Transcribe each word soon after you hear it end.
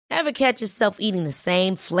Ever catch yourself eating the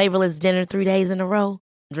same flavorless dinner 3 days in a row?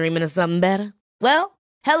 Dreaming of something better? Well,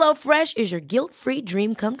 HelloFresh is your guilt-free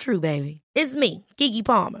dream come true, baby. It's me, Keke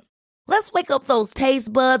Palmer. Let's wake up those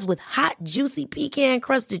taste buds with hot, juicy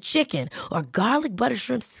pecan-crusted chicken or garlic butter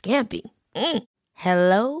shrimp scampi.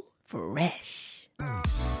 Hello Fresh.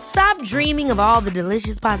 Stop dreaming of all the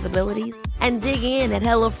delicious possibilities and dig in at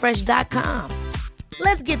HelloFresh.com.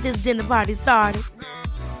 Let's get this dinner party started.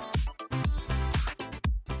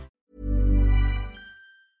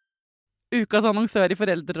 Ukas annonsør i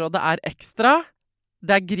Foreldrerådet Ekstra.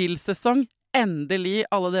 Det grillsesong. Endelig,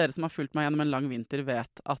 alle dere som har fulgt meg gjennom en lang vinter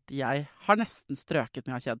vet at jeg har nesten strøket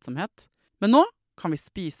med av kjedsomhet. Men nå kan vi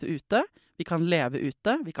spise ute, vi kan leve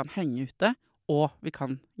ute, vi kan henge ute, og vi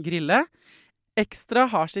kan grille. Ekstra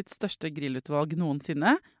har sitt største grillutvalg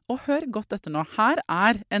noensinne, og hør godt etter nå. Her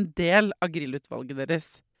en del av grillutvalget deres.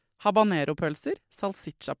 Habanero-pølser,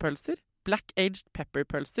 salsiccia-pølser, black-aged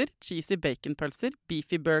pepper-pølser, cheesy bacon-pølser,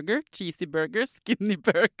 beefy burger, cheesy burger, skinny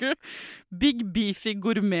burger, big beefy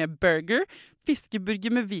gourmet-burger,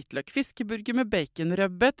 fiskeburger med hvitløk, fiskeburger med bacon,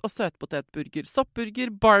 rødbet og søtpotetburger,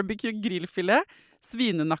 soppburger, barbecue, grillfilet,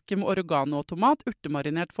 svinenakke med oregano og tomat,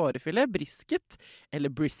 urtemarinert fårefilet, brisket,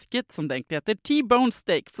 eller brisket som det egentlig heter, T-bone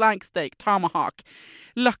steak, flank steak, tomahawk,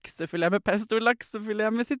 laksefilet med pesto,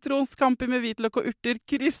 laksefilet med sitron, scampi med hvitløk og urter,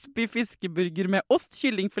 crispy fiskeburger med ost,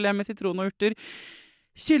 kyllingfilet med sitron og urter,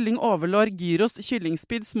 kylling overlår, gyros,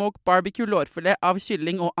 kyllingspyd, smoke, barbecue, lårfilet av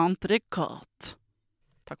kylling og entrecôte.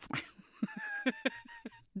 Takk for meg.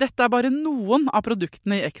 Dette bare noen av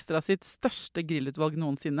produktene i Ekstra sitt største grillutvalg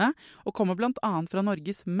noensinne, og kommer blant annet fra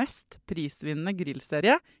Norges mest prisvinnende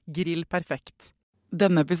grillserie, Grill Perfekt.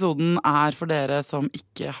 Denne episoden for dere som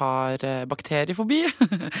ikke har bakteriefobi.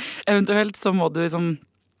 Eventuelt så må du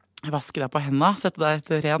vaske deg på hendene, sette deg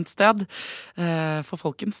et rent sted. For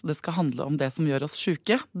folkens, det skal handle om det som gjør oss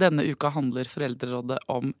syke. Denne uka handler Foreldrerådet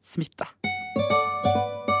om smitte.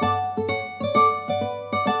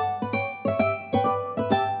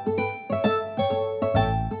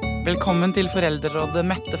 Velkommen til Foreldrerådet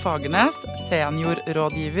Mette Fagernes,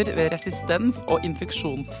 seniorrådgiver ved resistens- og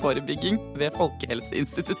infeksjonsforebygging ved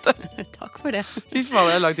Folkehelseinstituttet. Takk for det. Fy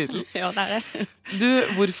faen, det lang titel. Ja, det det. Du,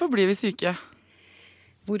 hvorfor blir vi syke?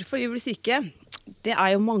 Hvorfor vi blir syke? Det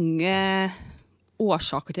jo mange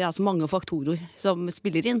årsaker til det, altså mange faktorer som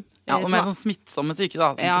spiller inn. Ja, og med sånn smittsomme syke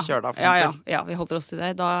da, som forkjøler da. Ja, vi holder oss til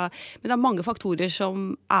det. Men det mange faktorer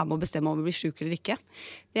som med å bestemme om vi blir syke eller ikke.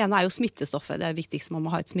 Det ene jo smittestoffet. Det viktigst, man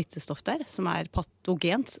må ha et smittestoff der, som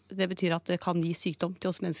patogent. Det betyr at det kan gi sykdom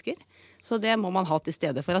til oss mennesker. Så det må man ha til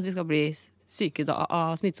stede for at vi skal bli syke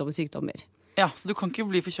av smittsomme sykdommer. Ja, så du kan ikke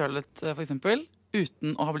bli forkjølet, for eksempel,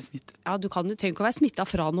 uten å ha blitt smittet. Ja, du trenger ikke å være smittet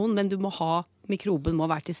fra noen, men mikroben må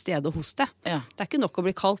være til stede hos deg. Ja. Det ikke nok å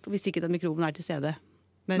bli kaldt hvis ikke den mikroben til stede.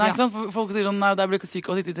 Men, nei, ikke sant? Folk sier sånn, nei, jeg blir ikke syk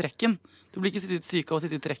av å sitte i trekken. Du blir ikke syk av å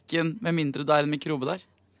sitte i trekken med mindre det en mikrobe der.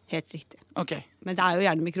 Helt riktig. Ok. Men det jo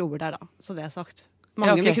gjerne mikrober der da, så det sagt.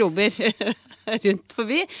 Mange mikrober rundt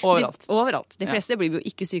forbi. Overalt. De fleste blir jo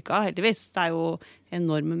ikke syke av, heldigvis. Det jo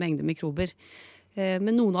enorme mengder mikrober.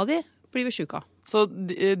 Men noen av de blir vi syke av. Så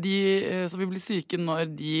vi blir syke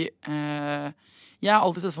når de jeg har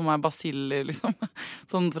alltid sett for meg basiller liksom,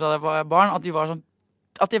 sånn fra jeg var barn, at de var sånn,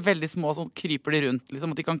 at de veldig små, sånn kryper de rundt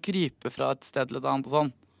liksom, at de kan krype fra et sted til et annet og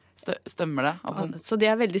sånn. Stemmer det? Altså, så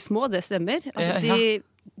de veldig små, det stemmer. Altså,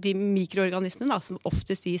 de mikroorganismene som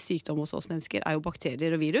oftest gir sykdom hos oss mennesker jo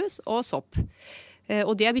bakterier og virus og sopp.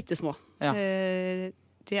 Og de bittesmå. Ja.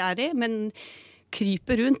 Det de, men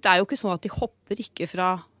kryper rundt, det jo ikke sånn at de hopper ikke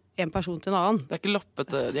fra en person til en annen. Det ikke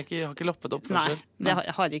loppet, de har ikke loppet opp først? Nei,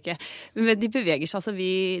 det har de ikke. Men de beveger seg, altså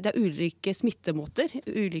det ulike smittemåter,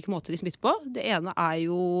 ulike måter de smitter på. Det ene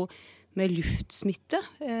jo med luftsmitte,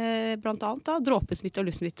 blant annet da, dråpesmitte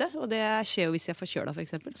og luftsmitte, og det skjer jo hvis jeg får kjøla for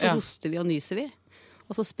eksempel. Så hoster vi og nyser vi,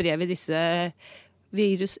 og så sprer vi disse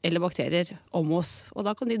virus eller bakterier om oss, og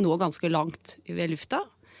da kan de nå ganske langt ved lufta.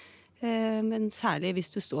 Men særlig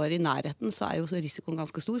hvis du står i nærheten, så jo risikoen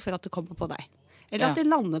ganske stor for at det kommer på deg. Eller at det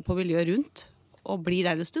lander på miljøet rundt og blir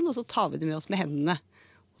der en stund, og så tar vi det med oss med hendene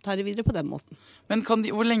og tar det videre på den måten. Men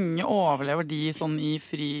hvor lenge overlever de sånn i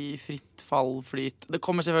fritt fall, flyt? Det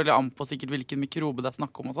kommer selvfølgelig an på sikkert hvilken mikrobe det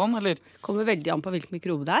snakk om og sånn, eller? Det kommer veldig an på hvilken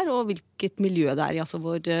mikrobe det og hvilket miljø det i, altså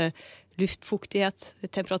hvor luftfuktighet,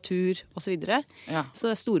 temperatur og så videre. Ja.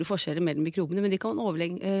 Så det store forskjeller mellom mikrobene, men de kan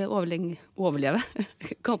overleve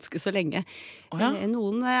ganske så lenge. Oh, ja.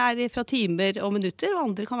 Noen fra timer og minutter, og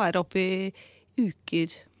andre kan være opp i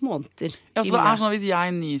uker, måneder. Ja, så det sånn at hvis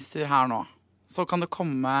jeg nyser her nå, så kan det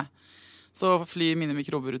komme, så flyr mine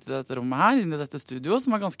mikrober ut i dette rommet her, inn i dette studio,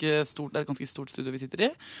 som ganske stort, et ganske stort studio vi sitter i,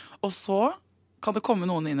 og så kan det komme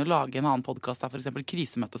noen inn og lage en annen podcast her, for eksempel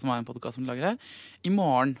Krisemøte, som er en podcast som lager her, i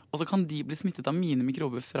morgen, og så kan de bli smittet av mine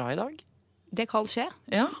mikrober fra i dag? Det kan skje,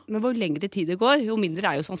 Ja. men hvor lengre tid det går, jo mindre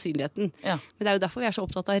er jo sannsynligheten. Ja. Men det er jo derfor vi er så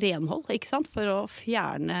opptatt av renhold, ikke sant? For å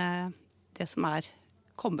fjerne det som er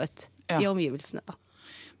kommet i omgivelsene. Da.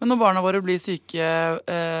 Men når barna våre blir syke,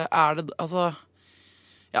 er det altså...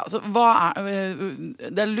 Ja, så hva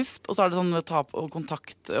det luft, og så det sånn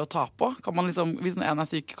kontakt å ta på. Kan man liksom, hvis en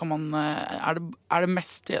syk, kan man, det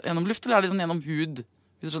mest gjennom luft, eller det sånn gjennom hud?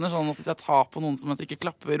 Hvis du skjønner, sånn at hvis jeg tar på noen som er syke,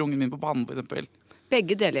 klapper ungen min på pannen, for eksempel.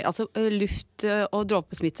 Begge deler. Altså luft- og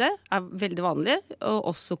dråpesmitte er veldig vanlig, og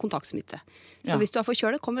også kontaktsmitte. Så hvis du er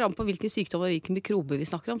forkjølet, kommer det an på hvilken sykdom og hvilken mikrober vi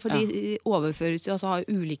snakker om. For de overføres, altså har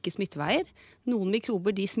ulike smitteveier. Noen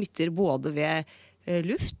mikrober de smitter både ved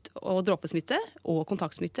luft- og dråpesmitte og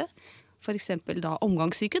kontaktsmitte. For eksempel da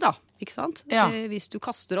omgangssyke, da. Ikke sant? Ja. Hvis du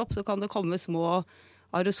kaster opp, så kan det komme små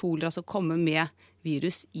aerosoler, altså komme med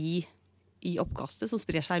virus i oppkastet, som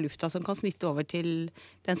sprer seg i lufta, som kan smitte over til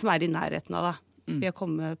den som er i nærheten av deg. Ved å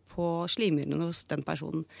komme på slimhyrene hos den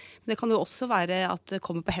personen. Men det kan jo også være at det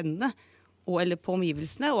kommer på hendene, eller på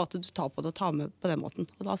omgivelsene, og at du tar på det og tar med på den måten.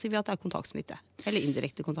 Og da sier vi at det er kontaktsmitte. Eller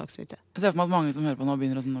indirekte kontaktsmitte. Jeg ser for meg at mange som hører på nå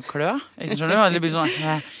begynner å klø. Eller blir sånn,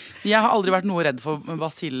 jeg har aldri vært noe redd for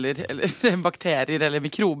basiller, eller bakterier, eller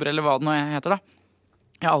mikrober, eller hva det nå heter da.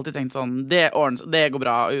 Jeg har alltid tenkt sånn, det går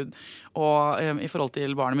bra. Og i forhold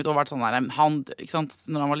til barnet mitt, og vært sånn der, han, ikke sant,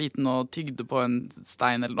 når han var liten og tygde på en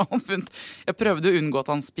stein eller noe. Jeg prøvde å unngå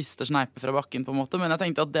at han spiste sneipe fra bakken på en måte, men jeg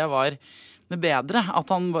tenkte at det var det bedre, at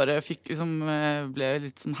han bare ble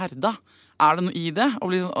litt sånn herda. Er det noe i det?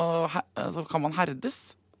 Altså, kan man herdes?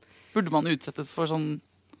 Burde man utsettes for sånn?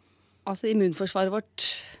 Altså, immunforsvaret vårt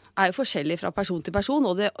er jo forskjellig fra person til person,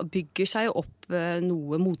 og det bygger seg jo opp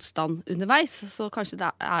noe motstand underveis, så kanskje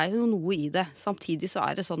det er jo noe i det. Samtidig så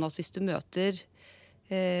er det sånn at hvis du møter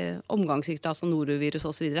omgangssykdom, altså norovirus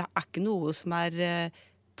og så videre, er ikke noe som er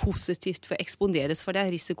positivt for å eksponeres for det.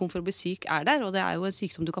 Risikoen for å bli syk er der, og det er jo en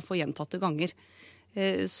sykdom du kan få gjentatte ganger.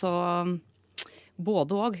 Så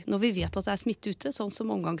både og, når vi vet at det er smitte ute, sånn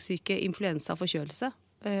som omgangssyke, influensa, forkjølelse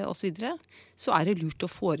og så videre, så er det lurt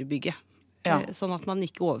å forebygge. Sånn at man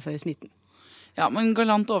ikke overfører smitten. Ja, men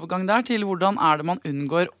galant overgang der til hvordan er det man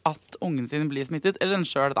unngår at ungen sin blir smittet, eller den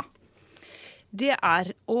selv da? Det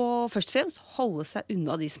er å først og fremst holde seg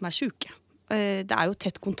unna de som er syke. Det er jo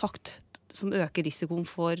tett kontakt som øker risikoen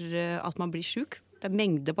for at man blir syk. Det er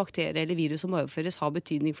mengde bakterier eller virus som overføres har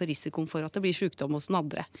betydning for risikoen for at det blir sykdom hos den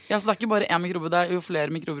andre. Ja, så det er ikke bare en mikrobe, det er jo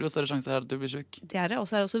flere mikrober og større sjanse er at du blir syk. Det er det, og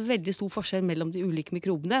så er det også veldig stor forskjell mellom de ulike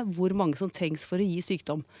mikrobene, hvor mange som trengs for å gi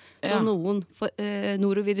sykdom. Så noen,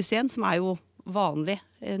 norovirus 1, som er jo vanlig,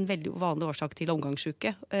 en veldig vanlig årsak til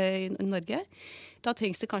omgangssyke i Norge, da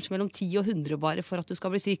trengs det kanskje mellom 10 og 100 bare for at du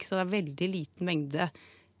skal bli syk, så det er veldig liten mengde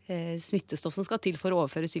smittestoff som skal til for å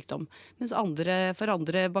overføre sykdom. Mens for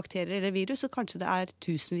andre bakterier eller virus, så kanskje det er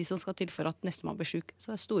tusenvis som skal til for at nestemann blir syk. Så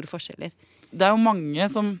det er store forskjeller. Det er jo mange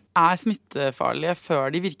som er smittefarlige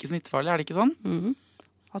før de virker smittefarlige, er det ikke sånn? Mm-hmm.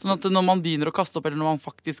 Sånn at når man begynner å kaste opp, eller når man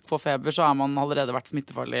faktisk får feber, så er man allerede vært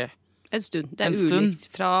smittefarlig en stund. Det er ulikt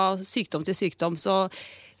fra sykdom til sykdom, så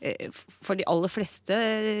for de aller fleste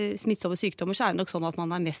smittsomme sykdommer så er det nok sånn at man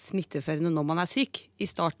er mest smitteførende når man er syk i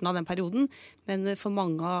starten av den perioden. Men for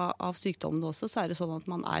mange av sykdommene også så er det sånn at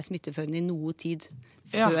man er smitteførende i noe tid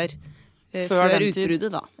før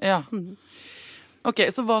utbruddet da. Ja. Ok,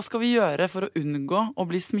 så hva skal vi gjøre for å unngå å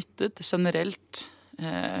bli smittet generelt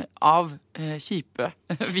av kjipe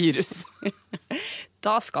virus?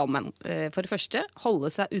 Da skal man for det første holde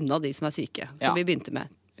seg unna de som er syke, som vi begynte med.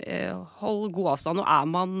 Hold god avstand, og er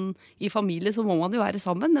man i familie så må man jo være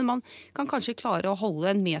sammen, men man kan kanskje klare å holde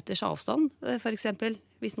en meters avstand. For eksempel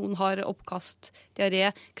hvis noen har oppkast, diaré,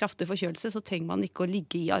 kraftig forkjølelse, så trenger man ikke å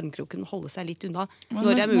ligge i armkroken og holde seg litt unna når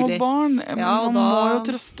det er mulig. Men små barn, man må jo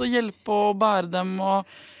trøste og hjelpe og bære dem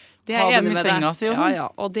og ha dem i senga si og sånn. Ja,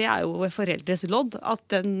 og det er jo foreldres lodd at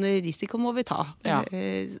den risikoen må vi ta. Ja.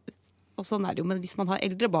 Og sånn er det jo, men hvis man har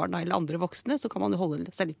eldre barn eller andre voksne, så kan man jo holde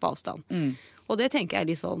seg litt på avstand. Og det tenker jeg er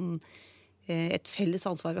litt sånn et felles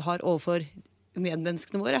ansvar vi har overfor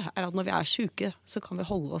medmenneskene våre, er at når vi er syke, så kan vi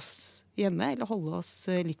holde oss hjemme, eller holde oss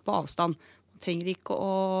litt på avstand. Man trenger ikke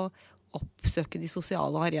å oppsøke de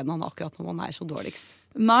sosiale arenaene akkurat når man er så dårligst.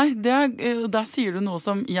 Nei, der sier du noe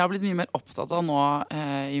som jeg har blitt mye mer opptatt av nå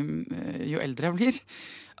jo eldre jeg blir.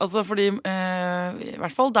 Altså fordi, i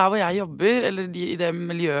hvert fall der hvor jeg jobber, eller i det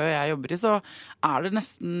miljøet jeg jobber i, så er det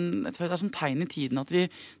nesten, jeg tror det er sånn tegn i tiden at vi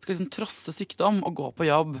skal liksom trosse sykdom og gå på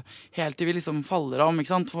jobb helt til vi liksom faller om,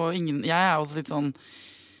 ikke sant? For jeg er også litt sånn,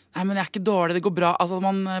 Nei, men jeg ikke dårlig, det går bra. Altså,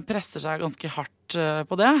 man presser seg ganske hardt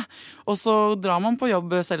på det. Og så drar man på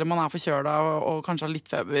jobb selv om man forkjøla og kanskje har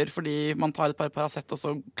litt feber, fordi man tar et par Paracet, og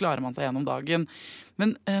så klarer man seg gjennom dagen.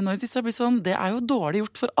 Men når det blir sånn, det jo dårlig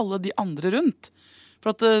gjort for alle de andre rundt.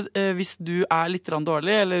 For at hvis du litt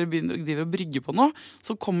dårlig, eller driver å brygge på noe,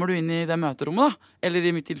 så kommer du inn i det møterommet, da. Eller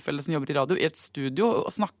i mitt tilfelle som jobber i radio, i et studio, og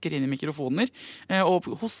snakker inn i mikrofoner, og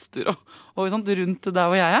hoster og sånt, rundt der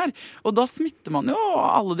hvor jeg Og da smitter man jo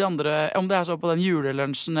alle de andre, om det så på den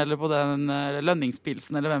julelunsjen, eller på den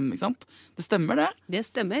lønningspilsen, eller hvem, ikke sant? Det stemmer det? Det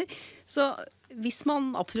stemmer. Så hvis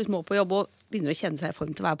man absolutt må på jobb, og begynner å kjenne seg i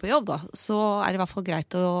form til å være på jobb, da, så det i hvert fall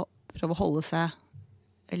greit å prøve å holde seg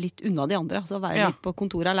litt unna de andre, altså være litt på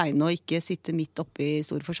kontoret alene og ikke sitte midt oppe i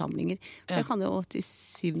store forsamlinger. Det kan jo til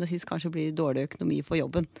syvende og sist kanskje bli dårlig økonomi for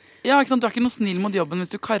jobben. Ja, ikke sant? Du ikke noe snill mot jobben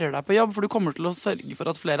hvis du karrer deg på jobb, for du kommer til å sørge for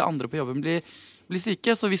at flere andre på jobben blir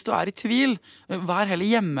syke. Så hvis du i tvil, vær heller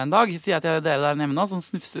hjemme en dag, sier jeg til dere der hjemme nå, som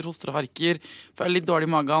snufser, hoster og harker, føler litt dårlig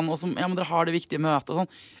i magen, og som, men dere har det viktige møtet og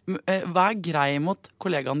sånn. Vær grei mot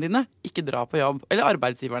kollegaene dine, ikke dra på jobb, eller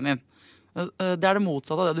arbeidsgiveren din. Det det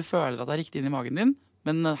motsatte av det du føler at riktig inn i magen din.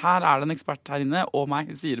 Men her det en ekspert her inne, og meg,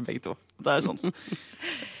 sier det begge to. Det sånn.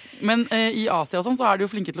 Men i Asia og sånn, så de jo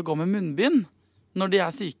flinke til å gå med munnbind når de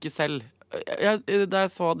syke selv. Da jeg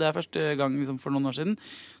så det første gang liksom, for noen år siden,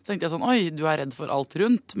 så tenkte jeg sånn, oi, du redd for alt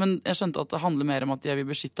rundt. Men jeg skjønte at det handler mer om at de vil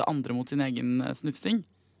beskytte andre mot sin egen snufsing.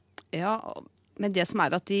 Ja, men det som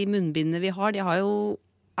at de munnbindene vi har, de jo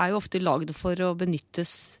ofte laget for å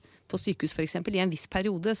benyttes på sykehus for eksempel, i en viss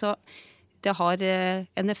periode, så det har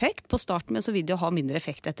en effekt på starten, men så vil det ha mindre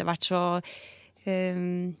effekt etter hvert. Så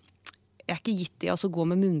jeg ikke gitt det å gå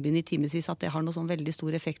med munnbind i timevis at det har noe sånn veldig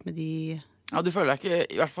stor effekt med de... Ja, du føler deg ikke,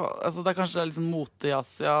 i hvert fall, altså det kanskje liksom mote i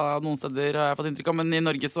Asia noen steder, har jeg fått inntrykk av, men i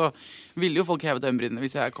Norge så ville jo folk hevet øyenbrynene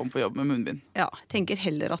hvis jeg kom på jobb med munnbind. Ja, jeg tenker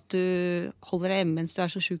heller at du holder deg hjemme mens du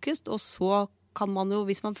så sykest, og så kan man jo,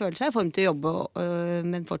 hvis man føler seg i form til å jobbe,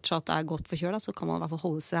 men fortsatt godt forkjøla, så kan man i hvert fall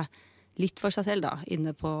holde seg litt for seg selv da,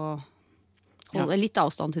 inne på... Holde litt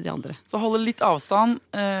avstand til de andre. Så holde litt avstand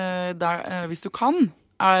hvis du kan,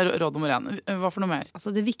 råd nummer 1. Hva for noe mer?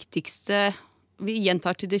 Altså det viktigste, vi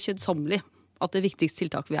gjentar til det kjedsommelige, at det viktigste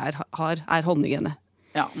tiltak vi har håndhygiene.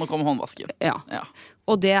 Ja, nå kommer håndvasken. Ja.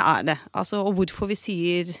 Og det det. Altså, og hvorfor vi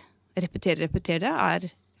sier repetere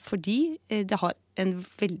det, fordi det har en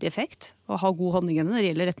veldig effekt å ha god håndhygiene når det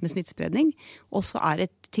gjelder dette med smittespredning, og så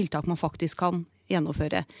det et tiltak man faktisk kan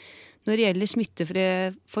gjennomføre. Når det gjelder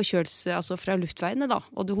smitteforkjølelse altså fra luftveiene, da,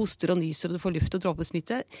 og du hoster og nyser og du får luft- og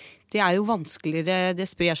dråpesmitte, det jo vanskeligere, det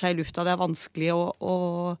sprer seg i lufta, det vanskelig å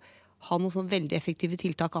ha noen sånn veldig effektive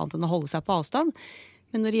tiltak annet enn å holde seg på avstand.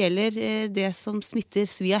 Men når det gjelder det som smitter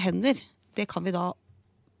via hender, det kan vi da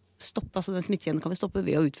stoppe, altså den smittegenen kan vi stoppe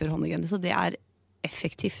ved å utføre håndhygiene, så det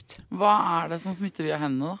effektivt. Hva det som smitter via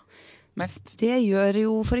hendene da? Mest? Det gjør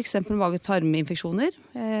jo for eksempel mage-tarminfeksjoner,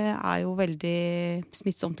 jo veldig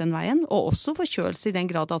smittsomt den veien, og også forkjølelse i den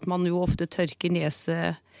grad at man jo ofte tørker nese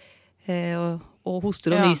og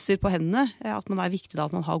hoster og nyser på hendene, at man viktig da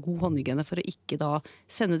at man har god håndhygiene for å ikke da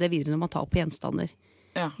sende det videre når man tar på gjenstander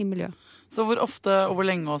i miljøet. Så hvor ofte og hvor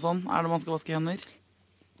lenge og sånn det man skal vaske hender?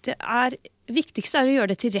 Det viktigste å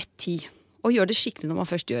gjøre det til rett tid. Og gjøre det skikkelig når man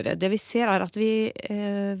først gjør det. Det vi ser at vi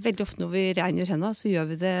veldig ofte når vi rengjør hendene, så gjør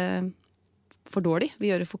vi det for dårlig. Vi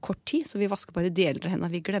gjør det for kort tid, så vi vasker bare deler av hendene.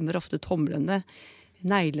 Vi glemmer ofte tomlene,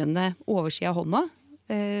 neglene, oversiden av hånda,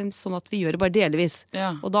 sånn at vi gjør det bare delvis.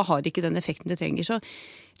 Ja. Og da har det ikke den effekten det trenger. Så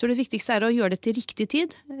jeg tror det viktigste å gjøre det til riktig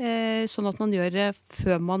tid, sånn at man gjør det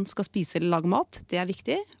før man skal spise eller lage mat. Det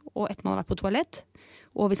viktig. Og etter man har vært på toalett.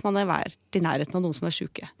 Og hvis man har vært i nærheten av noen som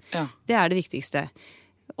syke. Ja. Det det viktigste.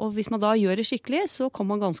 Og hvis man da gjør det skikkelig, så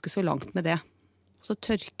kommer man ganske så langt med det. Så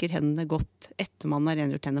tørker hendene godt etter man har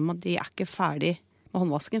rengjort hendene. Men de ikke ferdig med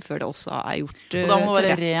håndvasken før det også gjort. Og da må det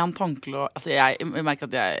være ren tankelov. Altså jeg merker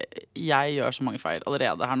at jeg gjør så mange feil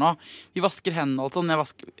allerede her nå. Vi vasker hendene og sånn.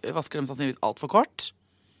 Jeg vasker dem sannsynligvis alt for kort.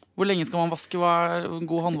 Hvor lenge skal man vaske? Hva en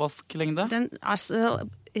god håndvasklengde?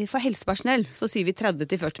 For helsepersonell så sier vi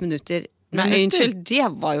 30-40 minutter. Nei, unnskyld, det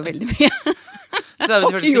var jo veldig mye.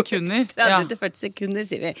 30-40 sekunder. 30-40 sekunder,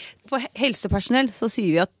 sier vi. For helsepersonell så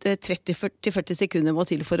sier vi at 30-40 sekunder må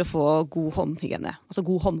til for å få god håndhygiene, altså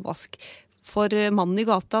god håndvask. For mannen i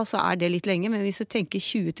gata så det litt lenge, men hvis du tenker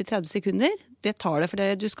 20-30 sekunder, det tar det, for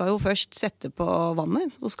du skal jo først sette på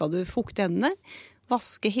vannet, så skal du fukte hendene,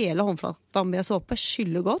 vaske hele håndflata med såpe,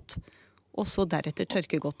 skylle godt, og så deretter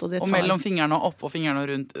tørke godt. Og mellom fingrene og oppå fingrene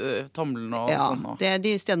og rundt tomlene og sånn. Ja,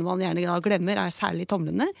 de stedene man gjerne glemmer særlig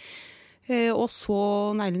tomlene. Og så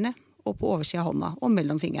neglene, og på oversiden av hånda, og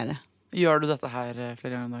mellom fingrene. Gjør du dette her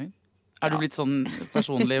flere ganger om dagen? Er du blitt sånn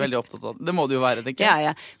personlig veldig opptatt av det? Det må du jo være, tenker Det jeg. er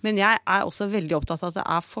jeg. Men jeg er også veldig opptatt av at det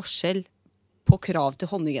er forskjell på krav til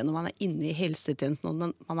håndhygiene når man er inne i helsetjenesten og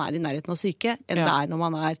når man er i nærheten av syke, enn det er når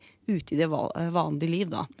man er ute i det vanlige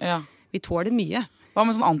liv. Da. Ja. Vi tåler mye. Hva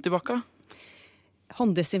med sånn antibac?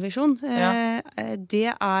 Hånddesinfeksjon, det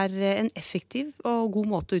er en effektiv og god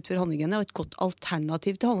måte å utføre håndhygiene og et godt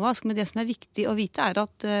alternativ til håndvask. Men det som er viktig å vite er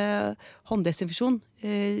at hånddesinfeksjon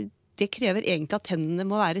det krever egentlig at hendene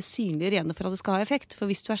må være synlige rene for at det skal ha effekt. For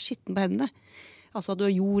hvis du er skitten på hendene, altså at du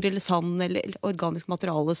har jord eller sand eller organisk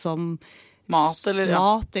materiale som Mat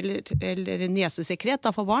eller nesesekret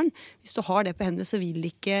for barn. Hvis du har det på hendene, så vil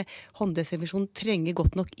ikke hånddesinfeksjon trenge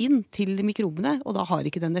godt nok inn til mikrobene, og da har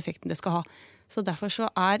ikke den effekten det skal ha. Så derfor så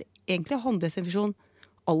er egentlig hånddesinfeksjon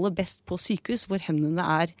aller best på sykehus, hvor hendene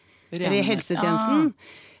er eller i helsetjenesten.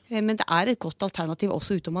 Men det er et godt alternativ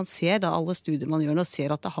også ute om man ser da alle studier man gjør nå,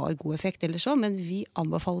 ser at det har god effekt eller så, men vi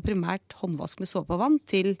anbefaler primært håndvask med såpe og vann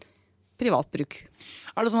til privatbruk.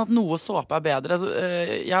 Er det sånn at noe såpe er bedre?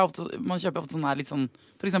 Altså, man kjøper ofte sånn her litt sånn,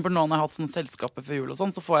 for eksempel nå når jeg har hatt sånne selskaper for jul og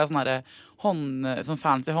sånn, så får jeg sånn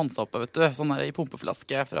fancy håndsåpe, vet du, sånn her i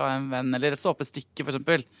pumpeflaske fra en venn, eller et såpestykke for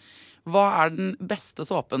eksempel. Hva er den beste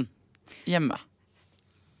såpen hjemme?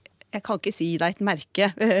 Jeg kan ikke si deg et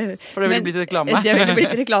merke. For det vil bli til reklame? Det vil bli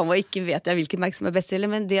til reklame, og ikke vet jeg hvilket merke som er best.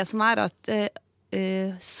 Men det som er at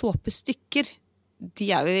såpestykker, de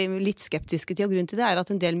er vi litt skeptiske til, og grunnen til det er at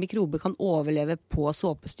en del mikrober kan overleve på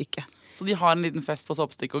såpestykket. Så de har en liten fest på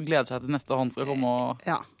såpestykket og gleder seg til neste hånd skal komme og...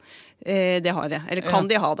 Ja, det har det. Eller kan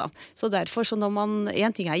de ha da. Så derfor, så når man,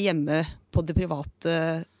 en ting er hjemme på det private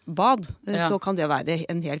bad, så kan det være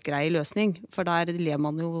en helt grei løsning. For der lever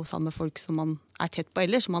man jo sammen med folk som man er tett på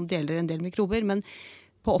ellers, så man deler en del mikrober. Men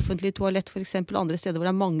på offentlig toalett, for eksempel, andre steder hvor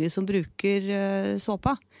det er mange som bruker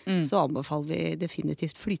såpa, så anbefaler vi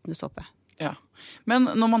definitivt flytende såpe. Ja. Men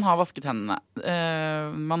når man har vasket hendene,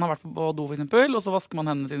 man har vært på do for eksempel, og så vasker man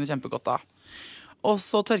hendene sine kjempegodt da. Og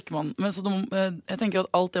så tørker man, men så jeg tenker at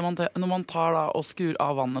alt det når man tar da og skrur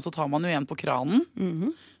av vannet, så tar man jo igjen på kranen.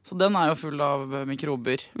 Så den er jo full av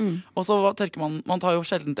mikrober. Og så tørker man tar jo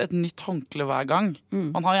sjelden et nytt håndkle hver gang.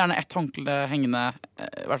 Man har gjerne et håndkle hengende,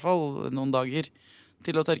 i hvert fall noen dager,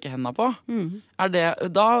 til å tørke hendene på.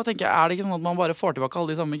 Da tenker jeg, er det ikke sånn at man bare får tilbake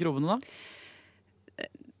alle de samme mikrobene da?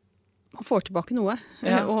 Man får tilbake noe,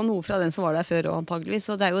 og noe fra den som var der før, og antageligvis.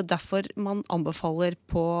 Og det er jo derfor man anbefaler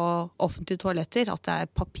på offentlige toaletter at det er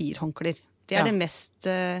papirhåndkler. Det er det mest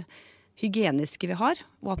hygieniske vi har,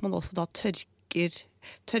 og at man også da tørker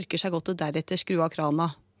seg godt og deretter skru av krana.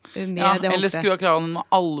 Eller skru av kranen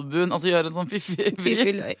med albuen, altså gjøre en sånn fiffig.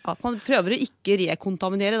 At man prøver å ikke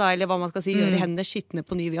rekontaminere, da, eller hva man skal si, gjøre hendene skittende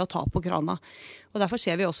på ny ved å ta på krana. Og derfor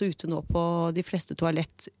ser vi også ute nå på de fleste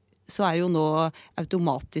toalett, så er jo nå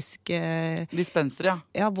automatiske dispenser,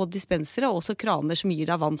 ja, både dispensere og også kraner som gir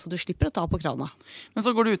deg vann, så du slipper å ta på krana. Men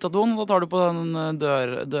så går du ut av doen, og da tar du på den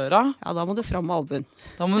døra. Ja, da må du fram med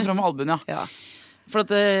albuen. Ja. For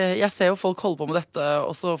at, jeg ser jo folk holde på med dette,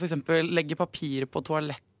 og så for eksempel legge papir på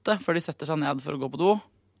toalettet før de setter seg ned for å gå på do.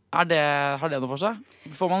 Har det noe for seg?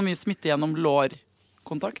 Får man mye smitte gjennom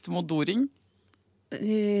lårkontakt mot doring?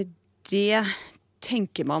 Det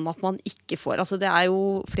tenker man at man ikke får. Altså, det er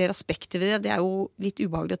jo flere aspekter ved det. Det er jo litt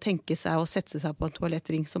ubehagelig å tenke seg å sette seg på en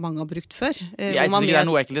toalettring som mange har brukt før. Jeg synes ikke det er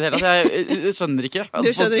noe ekkelt i det hele tatt. Jeg skjønner ikke.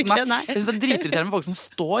 Du skjønner ikke, nei. Jeg synes det er dritirriterende med folk som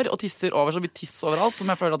står og tisser over, så blir tiss overalt,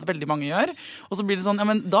 som jeg føler at veldig mange gjør. Og så blir det sånn, ja,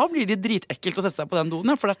 men da blir det dritekkelt å sette seg på den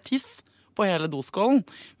doen, for det er tiss på hele doskålen.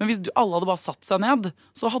 Men hvis alle hadde bare satt seg ned,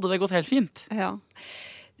 så hadde det gått helt fint. Ja.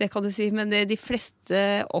 Det kan du si, men de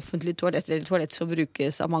fleste offentlige toaletter eller toaletter som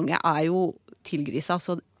brukes av mange er jo tilgrisa,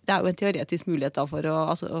 så det er jo en teoretisk mulighet da for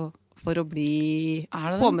å få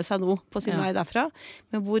med seg noe på sin vei derfra.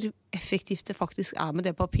 Men hvor effektivt det faktisk er med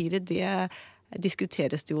det papiret, det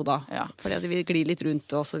diskuteres det jo da. Ja. Fordi det vil gli litt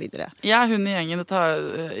rundt og så videre. Jeg er hun i gjengen.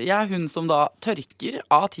 Jeg er hun som da tørker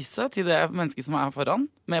av tisset til det mennesket som er foran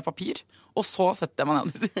med papir. Og så setter jeg meg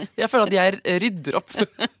ned. Jeg føler at jeg rydder opp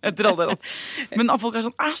etter alle det. Men folk er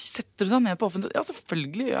sånn, setter du deg ned på offentlig? Ja,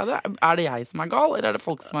 selvfølgelig gjør jeg det. Er det jeg som er gal, eller er det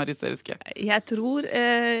folk som er hysteriske? Jeg tror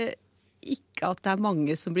ikke at det er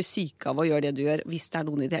mange som blir syke av å gjøre det du gjør, hvis det er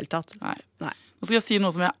noen i det hele tatt. Nei. Nå skal jeg si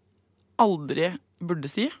noe som jeg aldri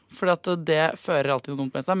burde si, for det fører alltid noe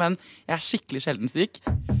dumt med seg, men jeg er skikkelig sjelden syk.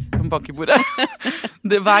 Som bank i bordet.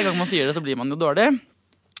 Hver gang man sier det, så blir man jo dårlig.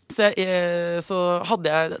 Så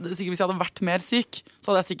hadde jeg, sikkert hvis jeg hadde vært mer syk,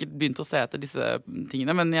 så hadde jeg sikkert begynt å se etter disse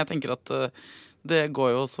tingene, men jeg tenker at det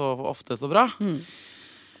går jo så ofte så bra.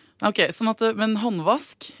 Ok, men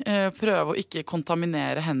håndvask, prøv å ikke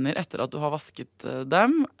kontaminere hender etter at du har vasket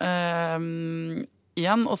dem.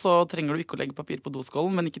 igjen, og så trenger du ikke å legge papir på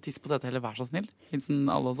doskålen, men ikke tiss på setet heller, vær så snill. Hilsen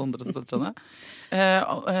alle oss andre stedskjønne.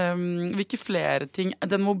 Hvilke flere ting?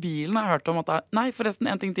 Den mobilen har jeg hørt om at det er... Nei, forresten,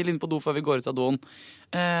 en ting til inne på do før vi går ut av doen.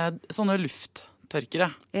 Sånne lufttørkere.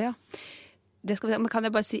 Ja. Men kan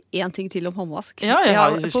jeg bare si en ting til om håndvask? Ja, jeg har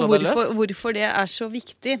hvorfor det er så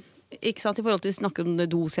viktig. Ikke sant, i forhold til å snakke om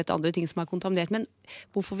dosett og andre ting som er kontaminert. Men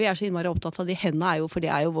hvorfor vi er så innmari opptatt av de hendene er jo, for det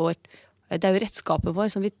er jo redskapen vår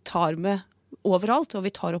som vi tar med overalt, og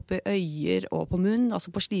vi tar opp i øyer og på munn,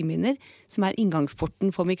 altså på slimhinner, som er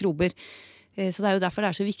inngangsporten for mikrober. Så det er jo derfor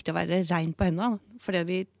det er så viktig å være rein på hendene, fordi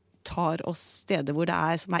vi tar oss steder hvor det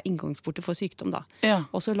er, som er inngangsporter for sykdom da. Ja.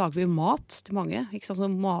 Og så lager vi mat til mange, ikke sant? Så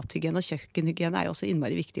mathygiene og kjøkkenhygiene er jo også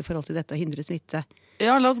innmari viktig i forhold til dette å hindre smitte.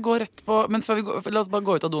 Ja, la oss gå rett på, men la oss bare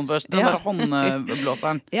gå ut av doen først. Den der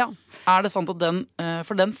håndblåseren. Ja. Er det sant at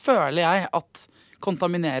for den føler jeg at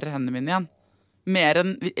kontaminerer hendene mine igjen? Mer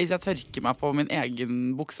enn hvis jeg tørker meg på min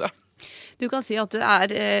egen bukse. Du kan si at det er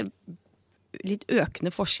litt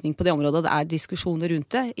økende forskning på det området. Det er diskusjoner rundt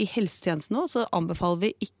det. I helsetjenesten nå så anbefaler vi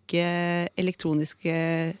ikke elektroniske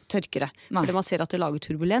tørkere. Nei. Fordi man ser at det lager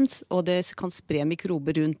turbulens, og det kan spre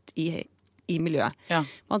mikrober rundt i miljøet. Ja.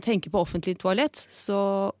 Man tenker på offentlig toalett, så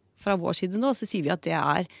fra vår side nå så sier vi at det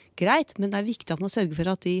er greit, men det er viktig at man sørger for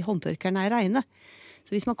at de håndtørkerne er reine.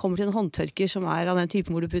 Så hvis man kommer til en håndtørker som er av den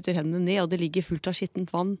typen hvor du putter hendene ned, og det ligger fullt av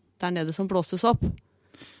skittent vann der nede som blåses opp,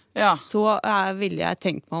 så ville jeg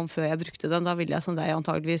tenkt meg om før jeg brukte den. Da ville jeg som deg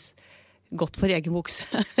antageligvis gått for egen bukse.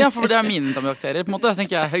 Ja, for det er mine bakterier, på en måte,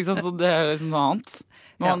 tenker jeg. Ikke sant? Så det er liksom noe annet.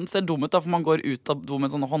 Men man ser dum ut da, for man går ut av do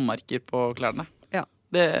med sånne håndmerker på klærne. Ja.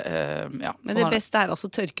 Men det beste er altså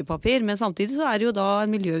tørkepapir, men samtidig så er det jo da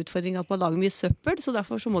en miljøutfordring at man lager mye søppel, så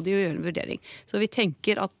derfor så må de jo gjøre en vurdering. Så vi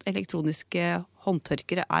tenker at elektroniske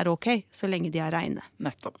håndtørkere er ok, så lenge de er reine.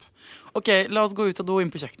 Nettopp. Ok, la oss gå ut av do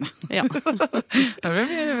inn på kjøkkenet. Ja. Det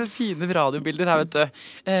blir fine radiobilder her, vet du.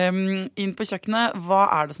 Inn på kjøkkenet, hva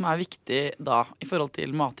er det som er viktig da, i forhold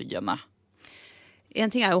til mathygiene?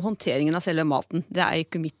 En ting er jo håndteringen av selve maten. Det er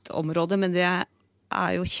ikke mitt område, men det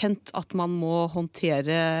er jo kjent at man må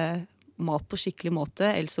håndtere mat på skikkelig måte,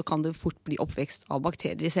 ellers så kan det fort bli oppvekst av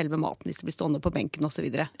bakterier i selve maten hvis det blir stående på benken og så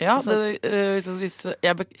videre. Ja,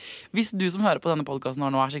 hvis du som hører på denne podcasten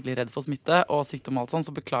nå er skikkelig redd for smitte og sykdom og alt sånt,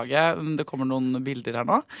 så beklager jeg, det kommer noen bilder her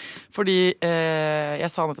nå. Fordi jeg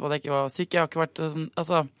sa nettopp at jeg ikke var syk, jeg har ikke vært,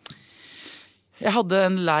 jeg hadde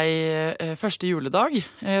en lei første juledag,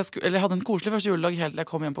 jeg hadde en koselig første juledag helt til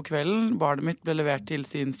jeg kom hjem på kvelden, barnet mitt ble levert til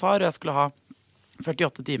sin far, og jeg skulle ha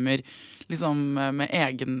 48 timer liksom med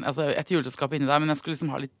egen, altså et juleselskap inni der, men jeg skulle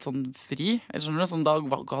liksom ha litt sånn fri, eller skjønner du, sånn da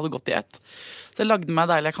hadde gått i ett. Så jeg lagde meg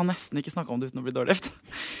deilig, jeg kan nesten ikke snakke om det uten å bli dårlig.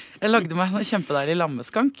 Jeg lagde meg sånn kjempedeilig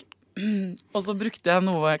lammeskank, og så brukte jeg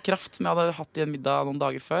noe kraft som jeg hadde hatt i en middag noen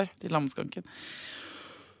dager før til lammeskanken.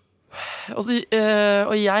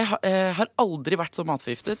 Og jeg har aldri vært så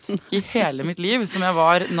matforgiftet i hele mitt liv som jeg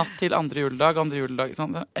var natt til andre juledag,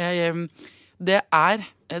 sånn.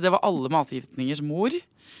 Det var alle matforgiftningers mor.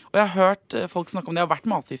 Og jeg har hørt folk snakke om det har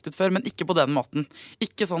vært matforgiftet før, men ikke på den måten.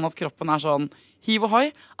 Ikke sånn at kroppen er sånn, hiv og hoi,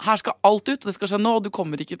 her skal alt ut, og det skal skje nå, og du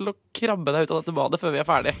kommer ikke til å krabbe deg ut av dette badet før vi er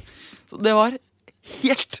ferdig. Så det var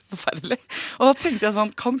helt forferdelig. Og da tenkte jeg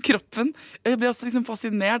sånn, kan kroppen... Jeg ble også liksom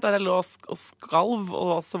fascinert der jeg lå og skalv og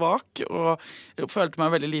var svak, og følte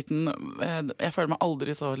meg veldig liten. Jeg føler meg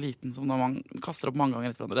aldri så liten som når man kaster opp mange ganger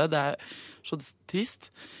etter hverandre. Det er så trist.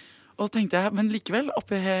 Og så tenkte jeg, men likevel,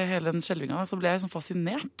 oppi hele den skjelvinga, så ble jeg sånn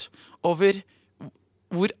fascinert over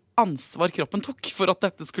hvor ansvar kroppen tok for at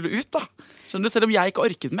dette skulle ut, da. Skjønner du, selv om jeg ikke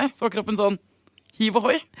orket mer, så var kroppen sånn, hiv og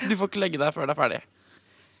hoi, du får ikke legge deg før det er ferdig.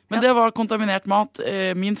 Men det var kontaminert mat,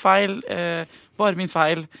 min feil, bare min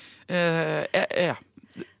feil.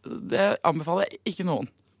 Det anbefaler jeg ikke noen.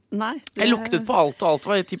 Nei. Jeg luktet på alt, og alt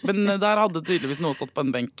var i tipp, men der hadde tydeligvis noe stått på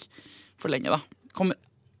en benk for lenge, da.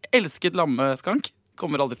 Elsket lammeskank.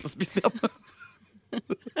 Kommer aldri til å spise igjen.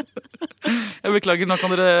 Jeg beklager, nå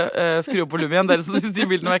kan dere skru opp volumet igjen, dere som synes de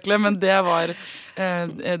bildene var ekle, men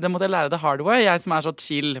det måtte jeg lære det hard way, jeg som er så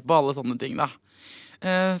chill på alle sånne ting da.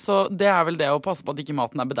 Så det er vel det å passe på at ikke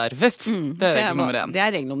maten er bedervet. Det er regel nummer 1. Det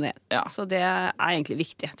er regel nummer 1. Ja. Så det er egentlig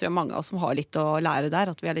viktig. Jeg tror mange av oss som har litt å lære der,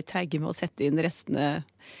 at vi er litt treige med å sette inn restene.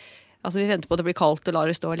 Altså vi venter på at det blir kaldt og lar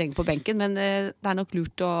det stå lenge på benken, men det er nok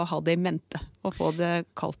lurt å ha det i mente og få det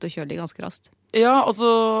kaldt og kjølig ganske raskt. Ja,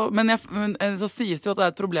 men så sies det jo at det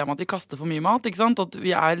er et problem at vi kaster for mye mat, ikke sant? At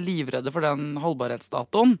vi er livredde for den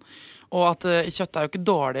holdbarhetsdatoen. Og at kjøtt er jo ikke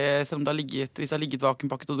dårlig selv om hvis det har ligget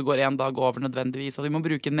vakuumpakket og det går en dag over nødvendigvis, og vi må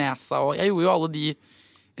bruke nesa. Og jeg gjorde jo alle de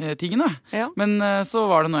tingene. Ja. Men så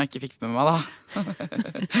var det noe jeg ikke fikk med meg da.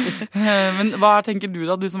 Men hva tenker du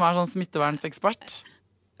da, du som sånn smittevernsekspert?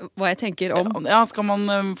 Hva jeg tenker om. Ja, kan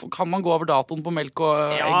man gå over datoen på melk og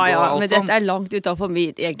egg og alt men sånt? dette langt utenfor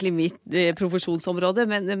egentlig mitt profesjonsområde,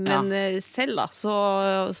 men selv da,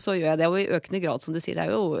 så gjør jeg det, og i økende grad, som du sier, det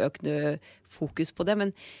jo økende fokus på det, men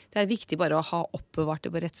det viktig bare å ha oppbevart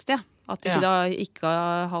det på rett sted. At ikke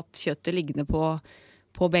har hatt kjøttet liggende på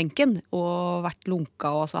benken og vært lunka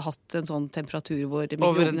og hatt en sånn temperatur hvor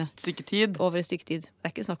over et stykke tid.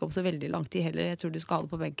 Det ikke snakk om så veldig lang tid heller. Jeg tror du skal ha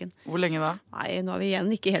det på benken. Hvor lenge da? Nei, nå vi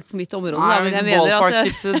igjen ikke helt på mitt område. Nei, men jeg mener at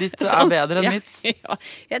ballpark-tipset ditt bedre enn mitt. Ja,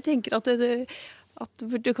 jeg tenker at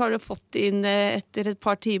du kan ha fått inn etter et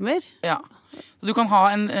par timer. Ja. Så du kan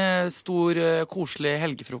ha en stor, koselig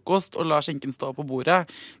helgefrokost og la skinken stå på bordet,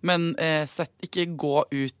 men ikke gå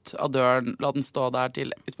ut av døren, la den stå der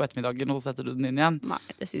til ut på ettermiddagen, og så setter du den inn igjen. Nei,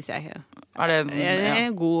 det synes jeg ikke. Det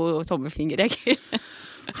en god tommefingerregel.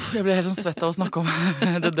 Jeg ble helt sånn svett av å snakke om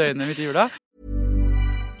det døgnet mitt i jula.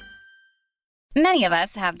 Many of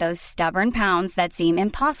us have those stubborn pounds that seem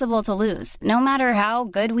impossible to lose, no matter how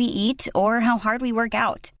good we eat or how hard we work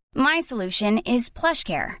out. My solution is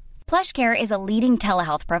PlushCare. PlushCare is a leading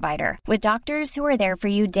telehealth provider with doctors who are there for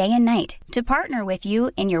you day and night to partner with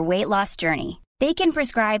you in your weight loss journey. They can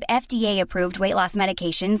prescribe FDA-approved weight loss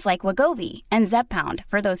medications like Wegovy and Zepbound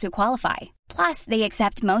for those who qualify. Plus, they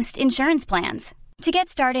accept most insurance plans. To get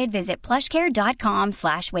started, visit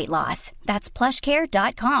plushcare.com/weightloss. That's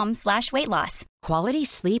plushcare.com/weightloss. Quality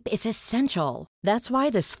sleep is essential. That's why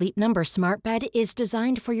the Sleep Number Smart Bed is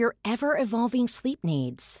designed for your ever-evolving sleep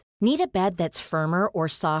needs. Need a bed that's firmer or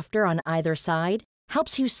softer on either side?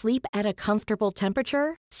 Helps you sleep at a comfortable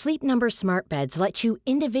temperature? Sleep Number Smart Beds let you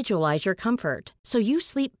individualize your comfort, so you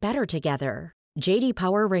sleep better together. J.D.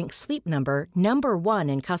 Power ranks Sleep Number #1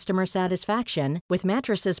 in customer satisfaction with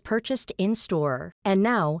mattresses purchased in-store. And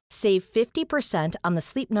now, save 50% on the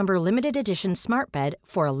Sleep Number Limited Edition Smart Bed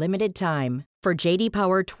for a limited time. For J.D.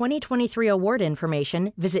 Power 2023 award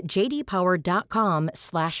information, visit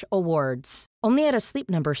jdpower.com/awards. Only at a Sleep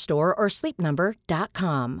Number store or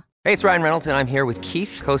sleepnumber.com. Hey, it's Ryan Reynolds, and I'm here with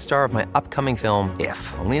Keith, co-star of my upcoming film,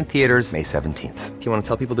 If, only in theaters May 17th. Do you want to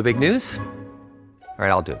tell people the big news? All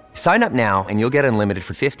right, I'll do it. Sign up now and you'll get unlimited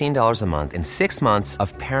for $15 a month and 6 months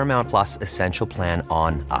of Paramount Plus Essential Plan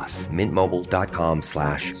on us.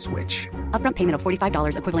 Mintmobile.com/switch. Upfront payment of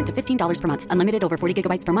 $45 equivalent to $15 per month. Unlimited over 40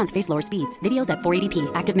 gigabytes per month. Face lower speeds. Videos at 480p.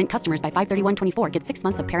 Active Mint customers by 531.24 get 6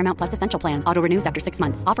 months of Paramount Plus Essential Plan. Auto renews after 6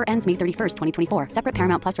 months. Offer ends May 31st, 2024. Separate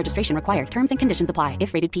Paramount Plus registration required. Terms and conditions apply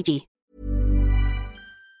if rated PG.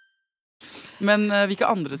 Men hvilke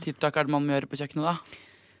andre tiltak det man må gjøre på kjøkkenet da?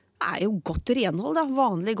 Det jo godt renhold da,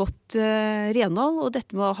 vanlig godt renhold, og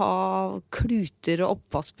dette med å ha kluter og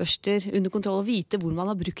oppvaskbørster under kontroll og vite hvor man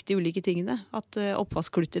har brukt de ulike tingene. At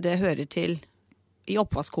oppvaskkluter det hører til i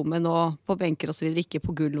oppvaskkummen og på benker og så videre, ikke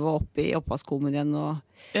på gulvet og opp i oppvaskkummen igjen,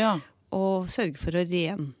 og sørge for å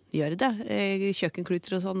rengjøre det.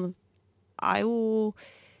 Kjøkkenkluter og sånn jo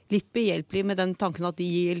litt behjelpelig med den tanken at de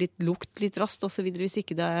gir litt lukt litt raskt og så videre hvis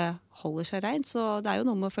ikke det holder seg rent, så det jo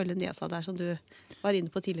noe med å følge nesa der som du var inne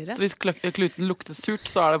på tidligere. Så hvis kluten lukter surt,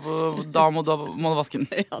 så det da må du vaske den?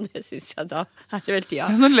 Ja, det synes jeg da. Det vel tida.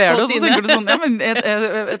 Nå ler du, og så tenker du sånn, ja, men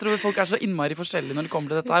jeg tror folk så innmari forskjellige når det kommer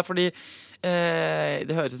til dette her, fordi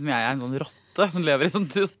det høres ut som jeg en sånn rotte som lever i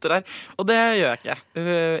sånne rotter her, og det gjør jeg ikke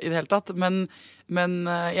i det hele tatt, men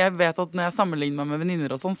jeg vet at når jeg sammenligner meg med venninner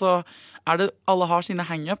og sånn, så det alle har sine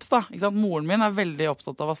hang-ups da, ikke sant? Moren min veldig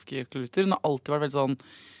opptatt av vaskekluter, hun har alltid vært veldig sånn,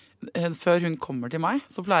 før hun kommer til meg,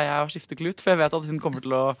 så pleier jeg å skifte klut, for jeg vet at hun kommer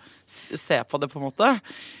til å se på det på en måte.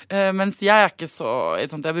 Mens jeg ikke så...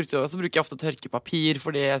 Så bruker jeg ofte tørkepapir,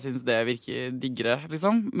 fordi jeg synes det virker diggere,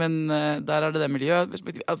 liksom. Men der det miljøet.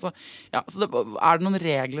 Altså, ja, så det noen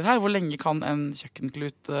regler her? Hvor lenge kan en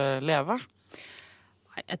kjøkkenklut leve?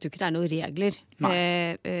 Nei, jeg tror ikke det noen regler.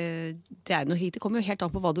 Det kommer jo helt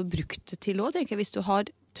an på hva du har brukt det til også, tenker jeg. Hvis du har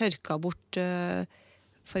tørka bort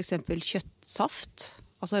for eksempel kjøttsaft,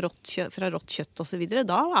 altså fra rått kjøtt og så videre,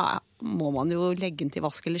 da må man jo legge den til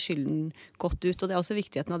vask eller skylle den godt ut, og det også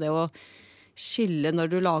viktigheten av det å skille når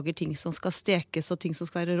du lager ting som skal stekes og ting som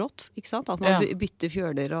skal være rått, ikke sant? At man bytter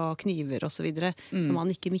fjøler og kniver og så videre, så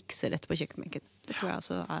man ikke mikser dette på kjøkkenbenken. Det tror jeg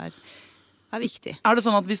altså viktig. Det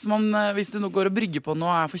sånn at hvis du nå går og brygger på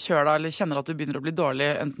noe, forkjøla eller kjenner at du begynner å bli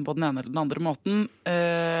dårlig enten på den ene eller den andre måten,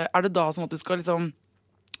 det da sånn at du skal liksom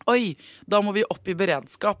oi, da må vi opp i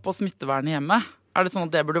beredskap og smittevern i hjemmet? Det sånn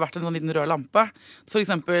at det burde vært en sånn liten rød lampe? For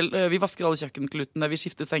eksempel, vi vasker alle kjøkkenklutene, vi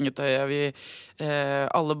skifter sengetøyet, vi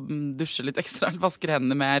alle dusjer litt ekstra, vasker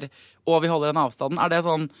hendene mer, og vi holder en avstand. Det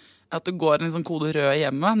sånn, At det går en sånn kode rød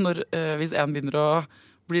hjemme når, hvis en begynner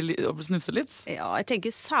å snufse litt? Ja, jeg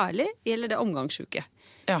tenker særlig gjelder det omgangssyke.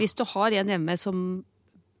 Ja. Hvis du har en hjemme som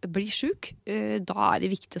blir syk, da er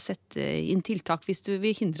det viktig å sette inn tiltak hvis du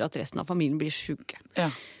vil hindre at resten av familien blir syke. Ja.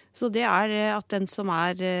 Så det er at den som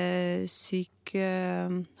er syk,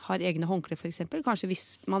 har egne håndklær for eksempel. Kanskje hvis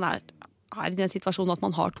man er i den situasjonen at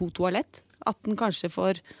man har 2 toalett, at den kanskje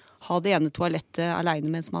får ha det ene toalettet alene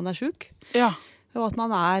mens man er syk. Ja. Og at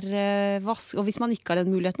man og hvis man ikke har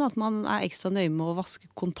den muligheten, at man er ekstra nøye med å vaske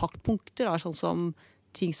kontaktpunkter, sånn som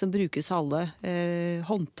ting som brukes av alle,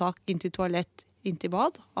 håndtak inn til toalett, inn til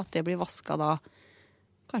bad, at det blir vasket da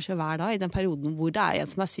kanskje hver dag i den perioden hvor det er en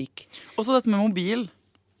som er syk. Også dette med mobil.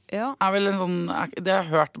 Ja. Er vel en sånn, det har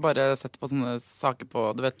jeg hørt bare sett på sånne saker på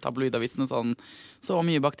tabloidavisene, sånn, så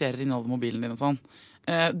mye bakterier inneholder mobilen din og sånn.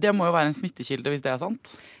 Det må jo være en smittekilde hvis det er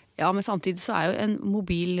sant. Ja, men samtidig så er jo en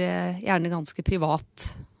mobil gjerne ganske privat.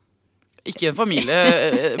 Ikke en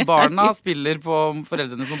familie. Barna spiller på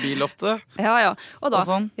foreldrenes mobil ofte. Ja. Og da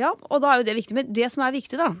er jo det viktig. Men det som er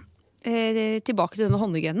viktig da, tilbake til denne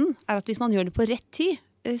håndhygienen, er at hvis man gjør det på rett tid,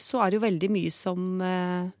 så er det jo veldig mye som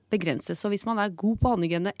begrenses. Så hvis man er god på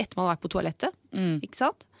håndhygiene etter man har vært på toalettet, ikke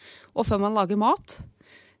sant? Og før man lager mat,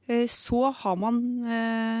 så har man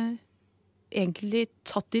egentlig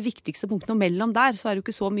tatt de viktigste punktene, og mellom der så er det jo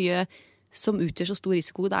ikke så mye som utgjør så stor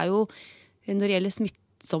risiko. Det er jo, når det gjelder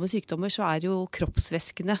smittsomme sykdommer, så er det jo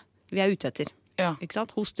kroppsvæskene vi er ute etter. Ja. Ikke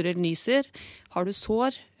sant? Hoster eller nyser, har du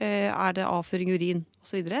sår, er det avføring, urin og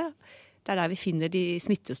så videre. Det er der vi finner de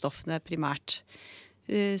smittestoffene primært.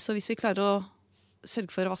 Så hvis vi klarer å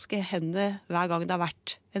sørge for å vaske hendene hver gang det har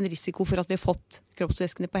vært en risiko for at vi har fått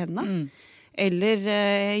kroppsvæskene på hendene, eller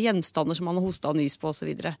gjenstander som man har hostet og nys på og så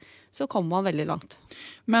videre, så kommer man veldig langt.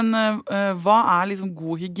 Men hva er liksom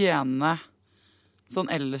god hygiene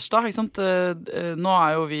sånn ellers da? Ikke sant? Nå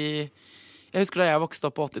er jo vi... Jeg husker da jeg vokste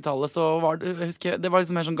opp på 80-tallet, så var det var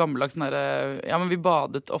liksom mer sånn gammeldags sånn der, ja, men vi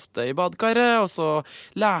badet ofte i badekaret, og så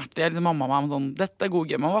lærte jeg liksom mamma meg om sånn, dette er god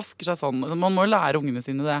hygiene, man vasker seg sånn, man må jo lære ungene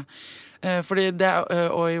sine det. Fordi det,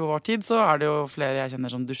 og i vår tid så er det jo flere jeg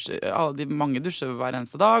kjenner som dusjer, mange dusjer hver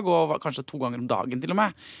eneste dag, og kanskje 2 ganger om dagen til og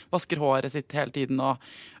med, vasker håret sitt hele tiden, og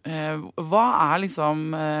hva er liksom,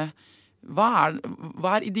 hva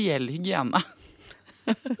er ideell hygiene?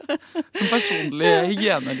 En personlig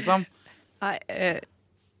hygiene liksom. Nei,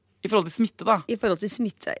 I forhold til smitte da? I forhold til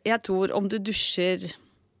smitte. Jeg tror om du dusjer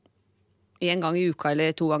 1 gang i uka eller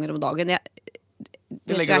 2 ganger om dagen,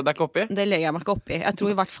 det legger du deg ikke oppi? Det legger jeg meg ikke oppi. Jeg tror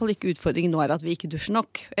i hvert fall ikke utfordringen nå er at vi ikke dusjer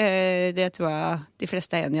nok. Det tror jeg de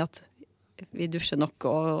fleste er enig i, at vi dusjer nok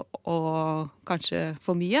og kanskje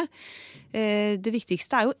for mye. Det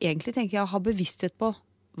viktigste er jo egentlig, tenker jeg, å ha bevissthet på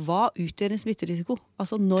hva utgjør en smitterisiko.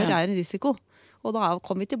 Altså når er en risiko? Og da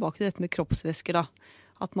kommer vi tilbake til dette med kroppsvæsker da.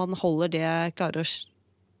 At man holder det, klarer å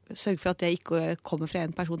sørge for at det ikke kommer fra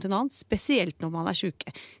en person til en annen, spesielt når man er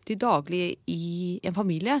syke. Til daglig i en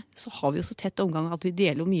familie så har vi jo så tett omgang at vi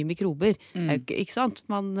deler mye mikrober. Ikke sant?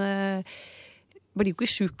 Man blir jo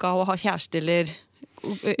ikke syk av å ha kjæreste eller...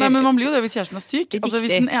 Nei, men man blir jo det hvis kjæresten er syk. Altså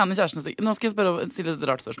hvis den ene kjæresten er syk. Nå skal jeg stille et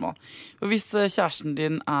rart spørsmål. For hvis kjæresten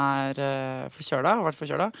din er forkjøla, har vært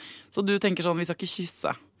forkjøla, så du tenker sånn, vi skal ikke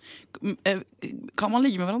kysse. Kan man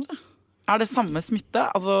ligge med hverandre? Er det samme smitte?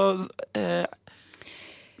 Altså,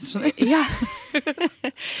 ja.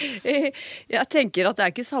 Jeg tenker at det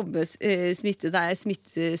er ikke samme smitte. Det er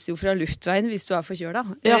smittes jo fra luftveien hvis du er forkjøla.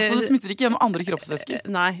 Ja, så det smitter ikke gjennom andre kroppsvæsker?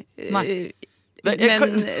 Nei.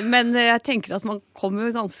 Men jeg tenker at man kommer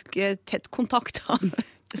i ganske tett kontakt da.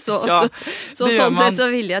 Sånn sett så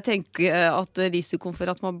vil jeg tenke at risikoen for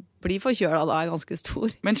at man blir forkjøla da er ganske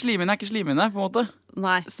stor. Men slimene er ikke slimene, på en måte?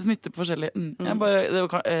 Nei. Det smitter forskjellig.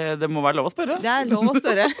 Det må være lov å spørre. Det er lov å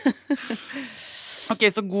spørre. Ok,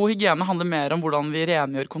 så god hygiene handler mer om hvordan vi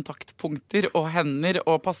rengjør kontaktpunkter og hender,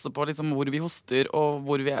 og passer på liksom hvor vi hoster og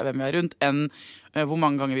hvem vi er rundt, enn hvor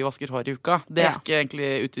mange ganger vi vasker hår i uka. Det er ikke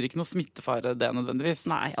egentlig, utgjør ikke noe smittefare, det nødvendigvis.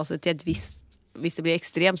 Nei, altså til et visst, hvis det blir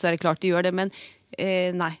ekstremt, så er det klart de gjør det, men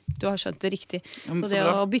nei, du har skjønt det riktig. Så det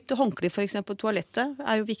å bytte håndklær for eksempel på toalettet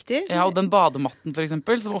er jo viktig. Ja, og den badematten for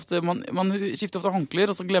eksempel, som ofte, man skifter ofte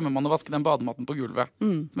håndklær, og så glemmer man å vaske den badematten på gulvet.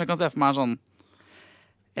 Som jeg kan se for meg er sånn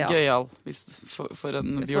gøyal for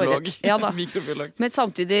en biolog. Ja da. Mikrobiolog. Men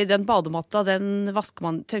samtidig, den badematta, den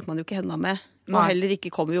tørker man jo ikke hendene med. Og heller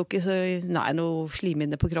ikke kommer jo ikke noe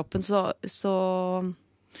slimhinne på kroppen, så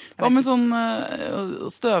hva med sånn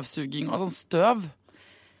støvsuging og sånn støv?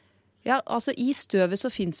 Ja, altså i støvet så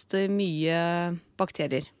finnes det mye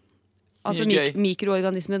bakterier. Altså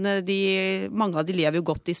mikroorganismene, mange av de lever jo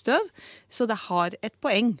godt i støv, så det har et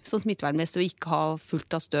poeng som smittevernmessig å ikke ha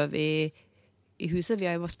fullt av støv i i huset. Vi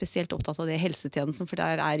jo spesielt opptatt av det i helsetjenesten, for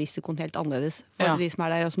der risikoen helt annerledes for de som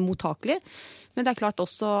der altså mottakelige. Men det klart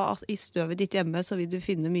også at i støvet ditt hjemme så vil du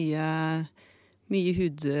finne mye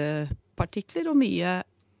hudpartikler og mye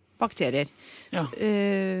bakterier. Ja.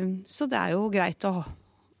 Så det jo greit å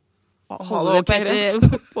holde det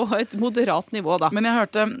på et moderat nivå, da. Men jeg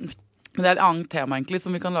hørte... Det et annet tema egentlig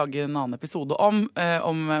som vi kan lage en annen episode om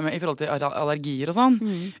i forhold til allergier og sånn.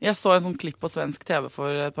 Jeg så en sånn klipp på svensk TV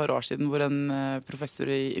for et par år siden hvor en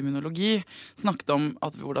professor i immunologi snakket om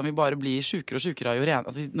at hvordan vi bare blir sykere og sykere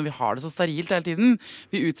når vi har det så sterilt hele tiden.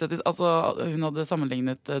 Vi utsettes, altså hun hadde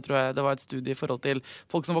sammenlignet, tror jeg, det var et studie i forhold til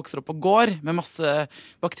folk som vokser opp på gård med masse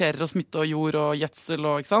bakterier og smitte og jord og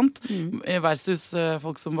gjødsel og ikke sant? Versus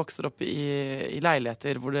folk som vokser opp i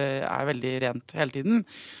leiligheter hvor det veldig rent hele tiden.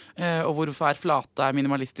 Og hvor flate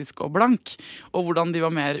minimalistisk og blank, og hvordan de var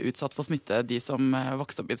mer utsatt for smitte, de som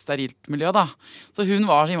vokste opp i et sterilt miljø, da. Så hun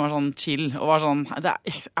var sånn chill, og var sånn,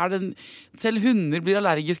 selv hunder blir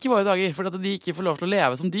allergiske i våre dager, fordi at de ikke får lov til å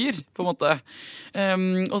leve som dyr, på en måte.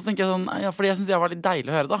 Og så tenker jeg sånn, ja, fordi jeg synes det var litt deilig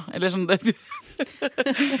å høre, da. Eller sånn,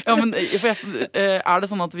 ja, men det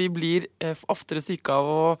sånn at vi blir oftere syke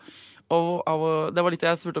av det var litt det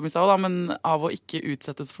jeg spurte om i stad, da, men av å ikke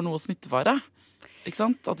utsettes for noe smittefare? Ikke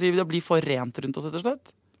sant? At det blir for rent rundt oss, rett og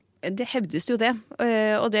slett? Det hevdes jo det.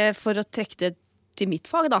 Og det for å trekke det til mitt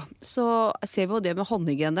fag, da, så ser vi jo det med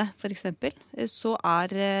håndhygiene, for eksempel. Så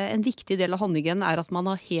en viktig del av håndhygienen at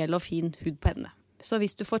man har hel og fin hud på hendene. Så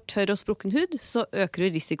hvis du får tørr og sprukken hud, så øker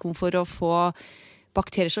du risikoen for å få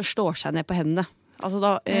bakterier som slår seg ned på hendene.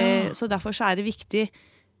 Altså så derfor så det viktig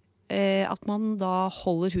at man da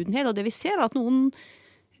holder huden hel. Og det vi ser at noen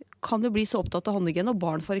kan jo bli så opptatt av håndhygiene, og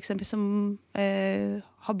barn for eksempel som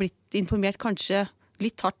har blitt informert kanskje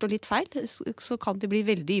litt hardt og litt feil, så kan de bli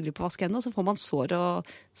veldig ivrig på å vaske hendene, og så får man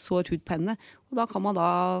sår hud på hendene. Og da kan man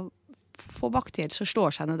få bakterier som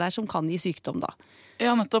slår seg ned der, som kan gi sykdom da.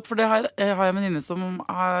 Ja, nettopp, for det her har jeg en venninne som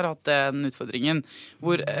har hatt den utfordringen,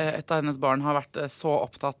 hvor et av hennes barn har vært så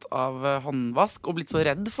opptatt av håndvask, og blitt så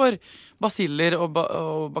redd for basiller og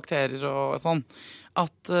bakterier og sånn,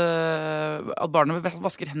 at barnet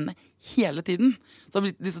vasker hendene hele tiden. Så det har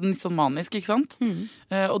blitt litt sånn manisk, ikke sant?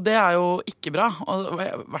 Og det jo ikke bra, og i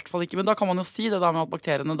hvert fall ikke. Men da kan man jo si det da med at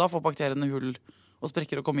bakteriene, da får bakteriene hull og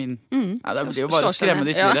sprekker og komme inn. Nei, det blir jo bare å skremme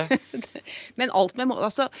det ytterligere. Ja. Men alt med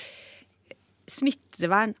altså,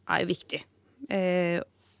 smittevern jo viktig.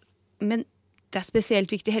 Men det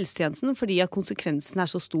spesielt viktig i helsetjenesten, fordi at konsekvensen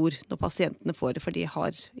så stor når pasientene får det, for de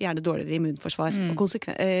har gjerne dårligere immunforsvar. Og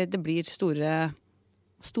det blir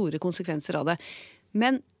store konsekvenser av det.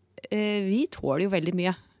 Men vi tåler jo veldig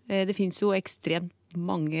mye. Det finnes jo ekstremt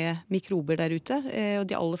mange mikrober der ute, og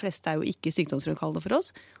de aller fleste jo ikke sykdomsfremkallende for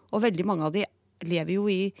oss. Og veldig mange av de lever jo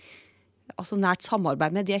i nært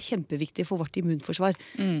samarbeid med. De kjempeviktige for vårt immunforsvar.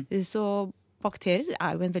 Så bakterier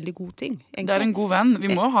jo en veldig god ting. Egentlig. Det en god venn. Vi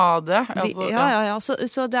må ha det. Altså, ja.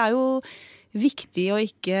 Så det jo viktig å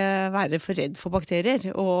ikke være for redd for bakterier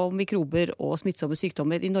og mikrober og smittsomme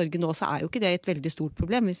sykdommer. I Norge nå så jo ikke det et veldig stort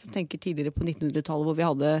problem. Hvis jeg tenker tidligere på 1900-tallet hvor vi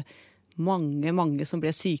hadde mange som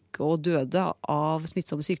ble syke og døde av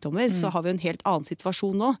smittsomme sykdommer, så har vi en helt annen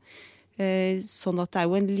situasjon nå. Sånn at det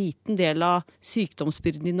jo en liten del av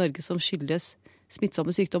sykdomsbyrden i Norge som skyldes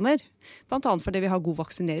smittsomme sykdommer. Blant annet fordi vi har god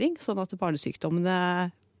vaksinering, sånn at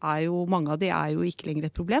barnesykdommene mange av de jo ikke lenger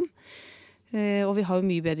et problem. Og vi har jo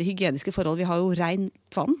mye bedre hygieniske forhold. Vi har jo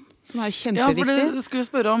rent vann, som jo kjempeviktig. Ja, for det skulle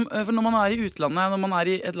jeg spørre om. For når man i utlandet, når man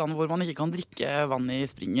i et land hvor man ikke kan drikke vann i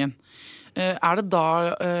springen, det da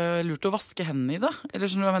lurt å vaske hendene i det?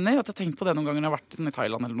 Eller som du mener, at jeg har tenkt på det noen ganger når jeg har vært i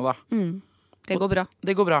Thailand eller noe da. Det går bra.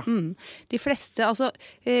 Det går bra. De fleste,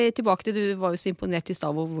 tilbake til du var jo så imponert i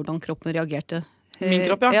stad over hvordan kroppen reagerte. Min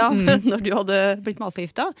kropp, ja. Når du hadde blitt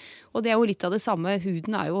matforgiftet. Og det jo litt av det samme.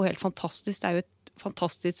 Huden jo helt fantastisk. Det jo et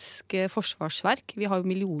fantastisk forsvarsverk. Vi har jo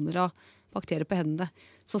millioner av bakterier på hendene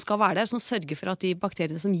som skal være der, som sørger for at de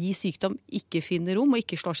bakteriene som gir sykdom ikke finner rom og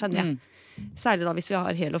ikke slår seg ned. Særlig da hvis vi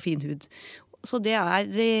har hel og fin hud. Så det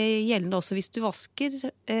gjeldende også hvis du vasker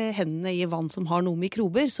hendene i vann som har noen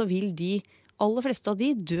mikrober, så vil de aller fleste av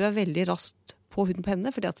de dø veldig raskt på huden på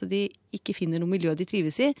hendene, fordi at de ikke finner noe miljø de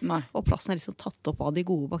trives i. Nei. Og plassen liksom tatt opp av de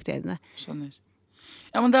gode bakteriene. Skjønner.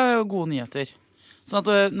 Ja, men det jo gode nyheter. Sånn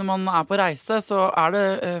at når man på reise, så det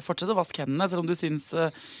fortsett å vaske hendene, selv om du syns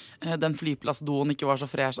den flyplassdoen ikke var så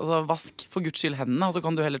fresh. Altså, vask for Guds skyld hendene, og så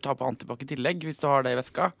kan du heller ta på antibac i tillegg, hvis du har det i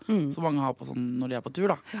veska. Så mange har på sånn når de på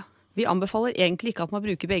tur, da. Ja. Vi anbefaler egentlig ikke at man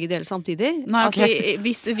bruker begge deler samtidig. Nei, okay.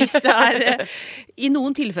 Altså, hvis det i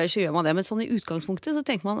noen tilfeller så gjør man det, men sånn i utgangspunktet så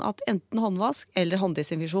tenker man at enten håndvask eller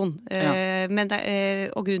hånddesinfeksjon.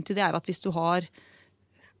 Og grunnen til det at hvis du har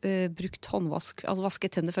brukt håndvask, altså vaske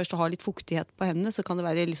tennene først og ha litt fuktighet på hendene, så kan det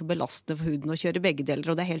være liksom belastende for huden å kjøre begge deler,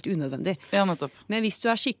 og det er helt unødvendig. Ja, nettopp. Men hvis du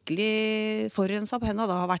er skikkelig forurenset på hendene,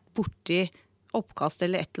 da har vært borti oppkast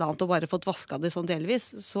eller et eller annet og bare fått vasket det sånn delvis,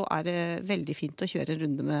 så er det veldig fint å kjøre en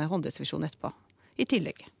runde med hånddesinfeksjon etterpå, i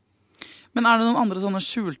tillegg. Men er det noen andre sånne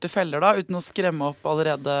skjulte feller da, uten å skremme opp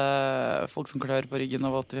allerede folk som klør på ryggen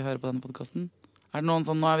av at vi hører på denne podcasten? Er det noen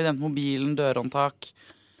sånn, nå har vi nevnt mobilen, dørhåndtak?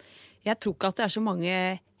 Jeg tror ikke at det er så mange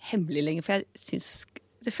hemmelig lenger, for jeg synes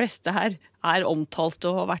de fleste her er omtalt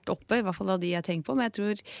og har vært oppe, i hvert fall av de jeg tenker på, men jeg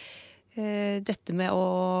tror dette med å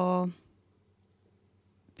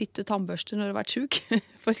bytte tannbørste når du har vært syk,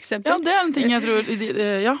 for eksempel. Ja, det er en ting jeg tror,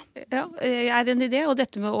 ja. Ja, er en idé, og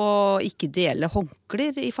dette med å ikke dele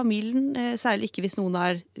håndklær i familien, særlig ikke hvis noen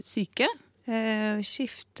er syke.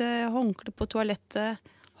 Skifte håndklær på toalettet,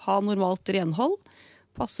 ha normalt renhold,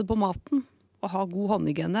 passe på maten, og ha god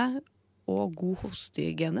håndhygiene, og god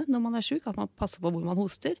hostehygiene når man er syk, at man passer på hvor man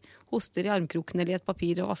hoster. Hoster i armkroken eller i et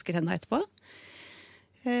papir og vasker hendene etterpå.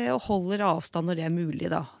 Og holder avstand når det er mulig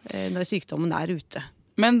da, når sykdommen er ute.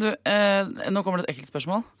 Men du, nå kommer det et ekkelt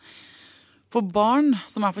spørsmål. For barn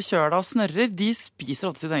som er forkjøla og snørrer, de spiser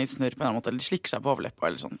ofte sitt eget snørr på en måte, eller de slikker seg på overleppa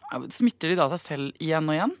eller sånn. Smitter de da seg selv igjen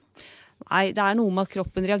og igjen? Nei, det er noe med at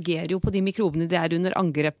kroppen reagerer jo på de mikrobene de er under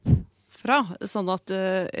angrep fra, sånn at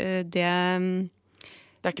det er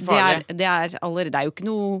ikke farlig. Det er jo ikke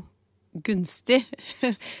noe gunstig.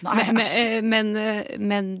 Nei, men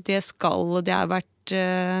det har vært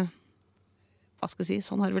hva skal jeg si,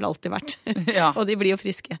 sånn har det vel alltid vært. Ja. Og de blir jo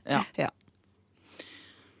friske. Ja. Ja.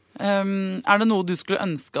 Er det noe du skulle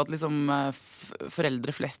ønske at liksom,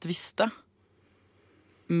 foreldre flest visste?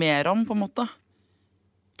 Mer om, på en måte?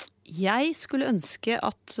 Jeg skulle ønske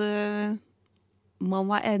at man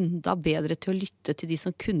var enda bedre til å lytte til de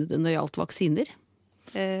som kunne det når det gjaldt vaksiner.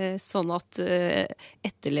 Sånn at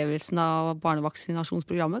etterlevelsen av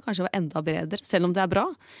barnevaksinasjonsprogrammet kanskje var enda bredere, selv om det er bra.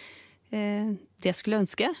 Det skulle jeg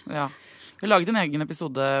ønske. Ja. Vi har laget en egen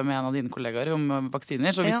episode med en av dine kollegaer om vaksiner,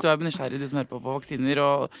 så hvis du er nysgjerrig, du som hører på vaksiner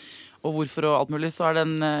og hvorfor og alt mulig, så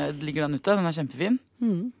ligger den ute. Den er kjempefin.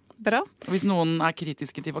 Bra. Og hvis noen er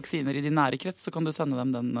kritiske til vaksiner i din nære krets, så kan du sende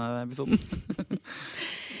dem den episoden.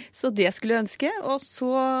 Så det skulle jeg ønske. Og så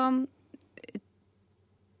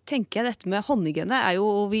tenker jeg dette med håndhygiene er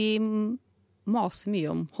jo, vi maser mye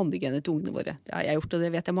om håndhygiene til ungene våre. Det har jeg gjort, og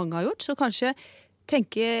det vet jeg mange har gjort. Så kanskje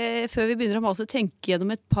før vi begynner å mase, tenke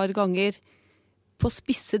gjennom et par ganger på å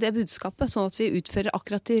spisse det budskapet, sånn at vi utfører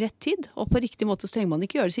akkurat til rett tid. Og på riktig måte så trenger man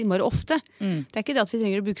ikke gjøre det så innmari ofte. Det er ikke det at vi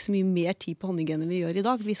trenger å bruke så mye mer tid på håndhygiene enn vi gjør i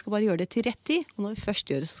dag. Vi skal bare gjøre det til rett tid, og når vi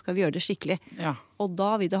først gjør det, så skal vi gjøre det skikkelig. Ja. Og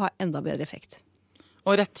da vil det ha enda bedre effekt.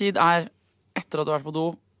 Og rett tid er etter at du har vært på do,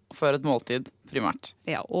 før et måltid, primært.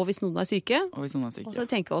 Ja, og hvis noen er syke. Og så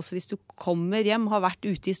tenker jeg også, hvis du kommer hjem, har vært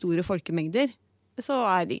ute i store folkemengder, så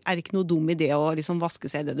er det ikke noe dum idé å liksom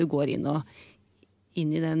vaske seg det du går inn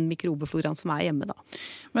i den mikrobefloraen som er hjemme da.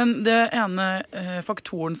 Men det ene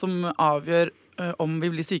faktoren som avgjør om vi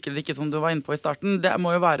blir syke eller ikke, som du var inne på i starten, det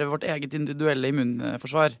må jo være vårt eget individuelle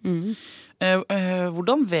immunforsvar.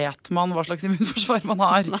 Hvordan vet man hva slags immunforsvar man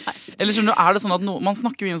har? Nei. Eller skjønner du, er det sånn at man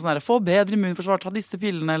snakker mye om sånn her, få bedre immunforsvar, ta disse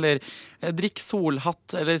pillene, eller drikk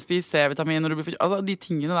solhatt, eller spis C-vitamin når du blir altså, de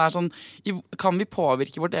tingene der sånn, kan vi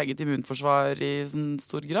påvirke vårt eget immunforsvar i sånn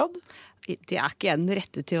stor grad? Det er ikke jeg den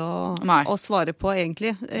rette til å svare på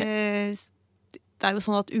egentlig. Det er jo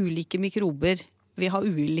sånn at ulike mikrober vil ha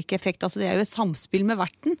ulike effekt. Altså det er jo et samspill med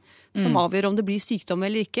verten som avgjør om det blir sykdom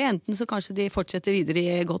eller ikke. Enten så kanskje de fortsetter videre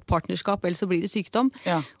i godt partnerskap, eller så blir det sykdom.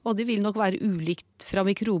 Ja. Og det vil nok være ulikt fra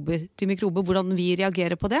mikrober til mikrober, hvordan vi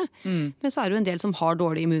reagerer på det. Men så er det jo en del som har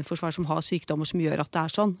dårlig immunforsvar, som har sykdommer som gjør at det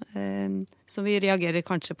er sånn. Så vi reagerer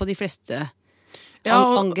kanskje på de fleste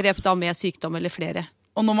angrep da med sykdom eller flere.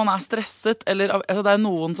 Og når man er stresset, eller altså det er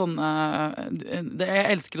noen sånne jeg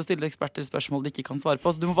elsker å stille eksperter spørsmål de ikke kan svare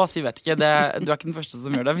på, så du må bare si vet ikke, du er ikke den første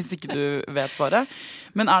som gjør det hvis ikke du vet svaret.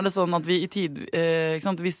 Men er det sånn at vi i tid, ikke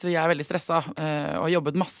sant, hvis vi er veldig stresset og har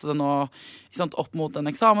jobbet masse nå, ikke sant, opp mot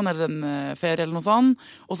en eksamen eller en ferie eller noe sånt,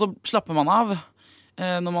 og så slapper man av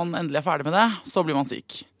når man endelig er ferdig med det, så blir man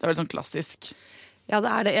syk. Det er veldig sånn klassisk. Ja, det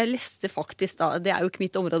er det. Jeg leste faktisk da, det er jo ikke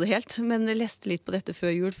mitt område helt, men jeg leste litt på dette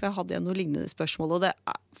før jul, for jeg hadde noe lignende spørsmål, og det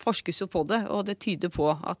forskes jo på det, og det tyder på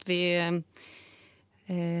at vi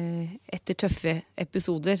etter tøffe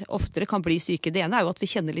episoder oftere kan bli syke. Det ene er jo at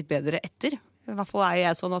vi kjenner litt bedre etter. I hvert fall er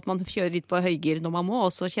jeg sånn at man kjører litt på høygir når man må,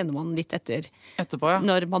 og så kjenner man litt etterpå,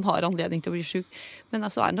 når man har anledning til å bli syk. Men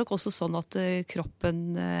så er det nok også sånn at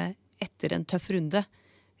kroppen etter en tøff runde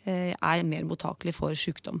er mer mottakelig for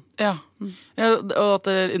sykdom. Ja, og at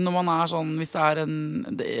når man sånn, hvis det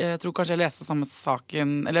jeg tror kanskje jeg leste samme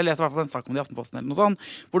saken, eller jeg leste i hvert fall en sak om det i Aftenposten eller noe sånt,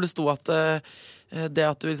 hvor det sto at det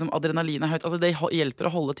at du liksom, adrenalin høyt, altså det hjelper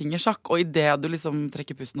å holde ting i sjakk, og i det du liksom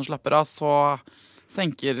trekker pusten og slapper av, så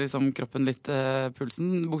senker liksom kroppen litt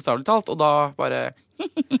pulsen, bokstavelig talt, og da bare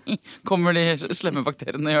kommer de slemme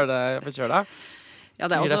bakteriene og gjør det forkjøler deg. Ja,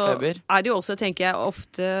 det er jo også, tenker jeg,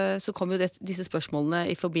 ofte så kommer jo disse spørsmålene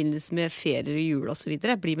i forbindelse med ferier og jul og så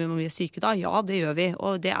videre. Blir vi mye syke da? Ja, det gjør vi.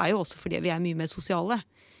 Og det er jo også fordi vi er mye mer sosiale.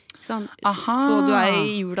 Så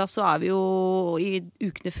i jula så er vi jo, i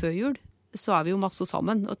ukene før jul, så er vi jo masse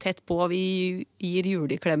sammen og tett på. Vi gir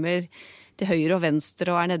juleklemmer til høyre og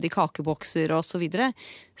venstre og nede i kakebokser og så videre.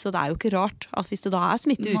 Så det er jo ikke rart at hvis det da er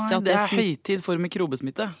smitte ute... Nei, det er høytid for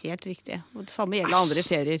mikrobesmitte. Helt riktig. Og det samme gjelder andre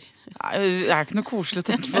ferier. Det er ikke noe koselig å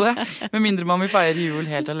tenke på det. Med mindre man vil feire jul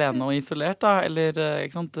helt alene og isolert, da. Eller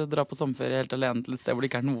ikke sant, dra på sommerferie helt alene til et sted hvor det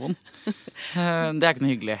ikke er noen. Det er ikke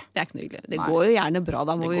noe hyggelig. Det er ikke noe hyggelig. Det går jo gjerne bra,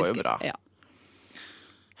 da må vi huske. Det går jo bra. Ja.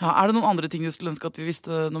 Ja, er det noen andre ting du skulle ønske at vi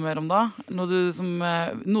visste noe mer om da? Noe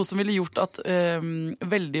som ville gjort at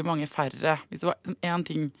veldig mange færre, hvis det var en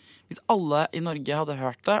ting, hvis alle i Norge hadde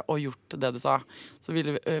hørt det og gjort det du sa, så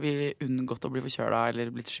ville vi unngått å bli forkjølet eller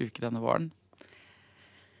blitt syke denne våren?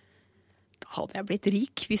 Da hadde jeg blitt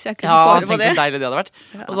rik hvis jeg kunne svare på det. Ja, tenk så deilig det hadde vært.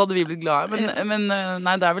 Ja. Og så hadde vi blitt glade. Men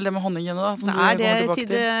nei, det er vel det med honningene da, som det du kommer tilbake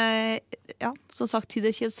til. Ja, som sagt, til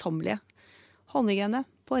det kjedsommelige. Honningene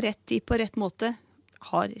på rett tid, på rett måte.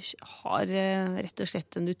 Har rett og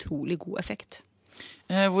slett en utrolig god effekt.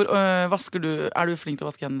 Vasker du? Er du flink til å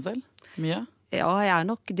vaske hendene selv? Mye? Ja, jeg er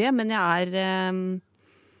nok det, men jeg det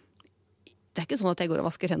er ikke sånn at jeg går og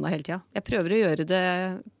vasker hendene hele tiden. Jeg prøver å gjøre det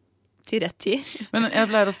til rett tid. Men jeg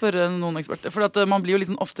pleier å spørre noen eksperter, for at man blir jo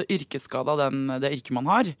liksom ofte yrkesskadet av det yrket man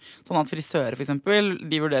har. Sånn at frisører for eksempel,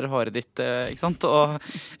 de vurderer håret ditt, ikke sant? Og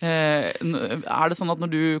er det sånn at når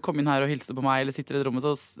du kom inn her og hilste på meg, eller sitter i et rom,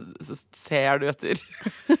 så ser du etter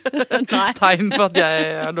tegn på at jeg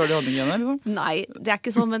er dårlig honninghjenne, liksom? Nei, det er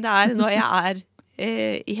ikke sånn, men det er når jeg er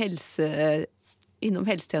innom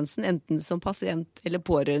helsetjenesten, enten som pasient eller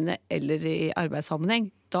pårørende, eller i arbeidssammenheng,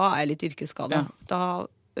 da er jeg litt yrkesskadet. Ja. Da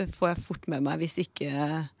får jeg fort med meg, hvis ikke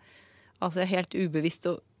altså helt ubevisst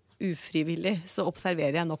og ufrivillig, så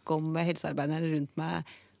observerer jeg nok om helsearbeiderne rundt meg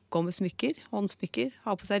går med smykker, håndsmykker,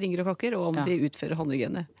 har på seg ringer og klokker, og om de utfører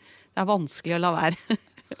håndhygiene. Det er vanskelig å la være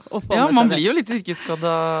å få med seg man blir jo litt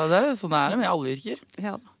yrkesskadet av det, sånn er det med alle yrker.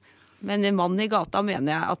 Ja, men mannen i gata mener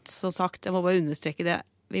jeg at, som sagt, jeg må bare understreke det,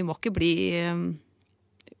 vi må ikke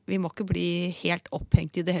bli helt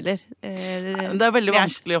opphengt i det heller. Det er veldig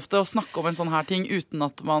vanskelig ofte å snakke om en sånn her ting uten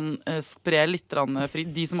at man sprer litt fri.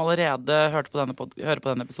 De som allerede hører på denne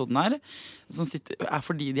episoden her, som er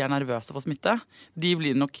fordi de er nervøse for smitte, de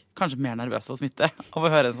blir nok kanskje mer nervøse for smitte av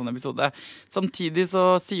å høre en sånn episode. Samtidig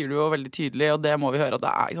så sier du jo veldig tydelig, og det må vi høre, at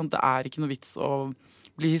det er ikke noe vits å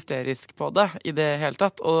bli hysterisk på det i det hele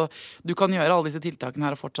tatt. Og du kan gjøre alle disse tiltakene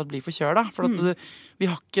her og fortsatt bli forkjøla, for at vi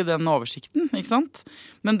har ikke den oversikten, ikke sant?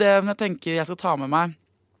 Men det jeg tenker jeg skal ta med meg,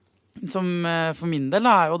 som for min del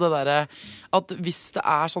er jo det der at hvis det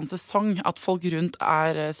er sånn sesong at folk rundt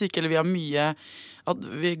er syke, eller vi har mye, at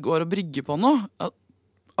vi går og brygger på noe,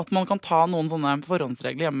 at man kan ta noen sånne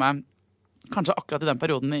forhåndsregler hjemme, kanskje akkurat i den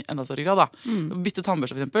perioden i enda større grad da. Bytte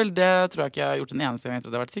tannbørste for eksempel, det tror jeg ikke jeg har gjort en eneste gang etter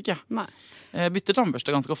at jeg har vært syk. Nei. Bytter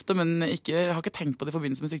tannbørste ganske ofte, men jeg har ikke tenkt på det i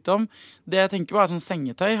forbindelse med sykdom. Det jeg tenker på er sånn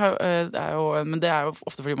sengetøy, men det er jo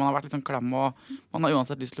ofte fordi man har vært litt sånn klam, og man har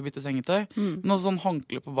uansett lyst til å bytte sengetøy. Men også sånn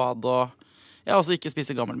håndkle på bad, og jeg har også ikke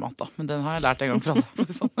spist gammel mat da, men den har jeg lært en gang fra alle.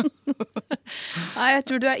 Nei, jeg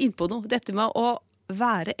tror du er inne på noe. Dette med å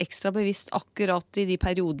være ekstra bevisst akkurat i de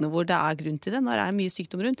periodene hvor det er grunn til det, når det er mye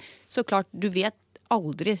sykdom rundt. Så klart, du vet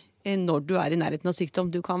aldri når du er i nærheten av sykdom.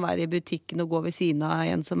 Du kan være i butikken og gå ved siden av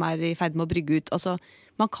en som er i ferd med å brygge ut. Altså,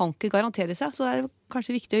 man kan ikke garantere seg, så det er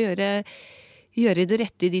kanskje viktig å gjøre det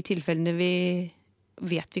rette i de tilfellene vi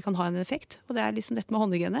vet vi kan ha en effekt. Og det er liksom dette med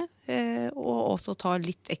håndhygiene, og også ta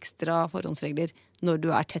litt ekstra forhåndsregler når du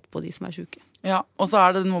er tett på de som er syke. Ja, og så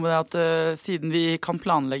er det noe med det at siden vi kan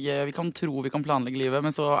tro vi kan planlegge livet,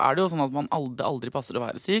 men så er det jo sånn at man aldri passer å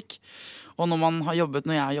være syk. Og når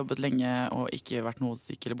jeg har jobbet lenge og ikke vært noe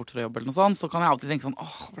syk eller borte fra jobb eller noe sånt, så kan jeg alltid tenke sånn,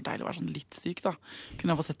 det var deilig å være sånn litt syk da.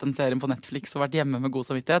 Kunne jeg få sett en serie på Netflix og vært hjemme med god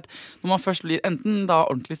samvittighet. Når man først blir enten da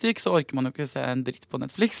ordentlig syk, så orker man jo ikke se en dritt på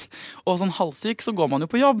Netflix. Og sånn halvsyk, så går man jo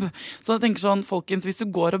på jobb. Så jeg tenker sånn, folkens, hvis du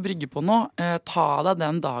går og brygger på noe, ta deg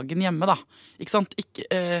den dagen hjemme da. Ikke sant?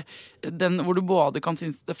 Den hvor du både kan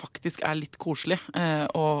synes det faktisk er litt koselig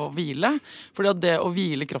å hvile. Fordi at det å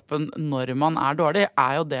hvile kroppen når man er dårlig,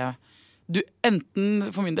 er jo det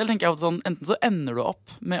For min del tenker jeg sånn, enten så ender du opp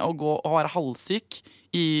med å gå og være halvsyk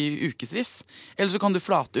i ukesvis, eller så kan du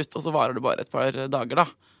flate ut, og så varer det bare et par dager da.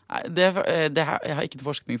 Jeg har ikke noe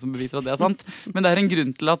forskning som beviser at det er sant, men det er en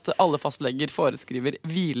grunn til at alle fastleger foreskriver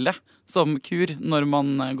hvile som kur når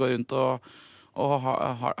man går rundt og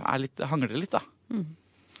hangler litt da.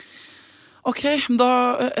 Ok,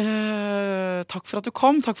 da takk for at du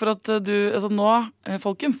kom. Takk for at nå,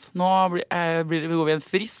 folkens, nå går vi en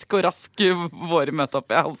frisk og rask våre møte opp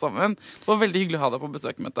alle sammen. Det var veldig hyggelig å ha deg på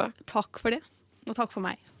besøkmøte. Takk for det, og takk for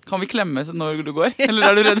meg. Kan vi klemme når du går, eller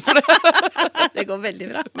er du redd for det? Det går veldig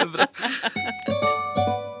bra. Det er bra.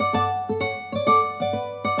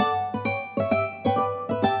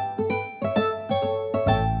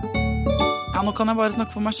 Nå kan jeg bare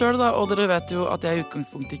snakke for meg selv da, og dere vet jo at jeg i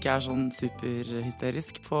utgangspunktet ikke er sånn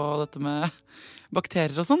superhysterisk på dette med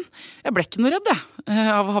bakterier og sånn. Jeg ble ikke noe redd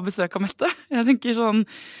av å ha besøk av Mette. Jeg tenker sånn,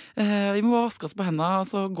 vi må bare vaske oss på hendene,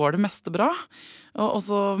 så går det meste bra. Og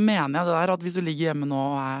så mener jeg det der at hvis du ligger hjemme nå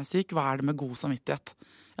og er syk, hva er det med god samvittighet?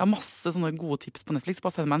 Jeg har masse sånne gode tips på Netflix.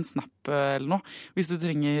 Bare send meg en snap eller noe hvis du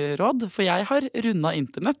trenger råd. For jeg har rundet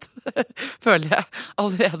internett, føler jeg,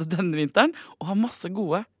 allerede denne vinteren. Og har masse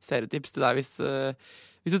gode serietips til deg hvis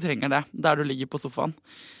du trenger det, der du ligger på sofaen.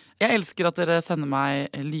 Jeg elsker at dere sender meg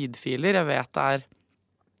lydfiler. Jeg vet det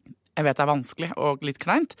er vanskelig og litt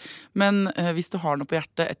kleint. Men hvis du har noe på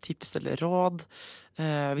hjertet, et tips eller råd,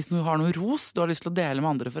 hvis du har noe ros du har lyst til å dele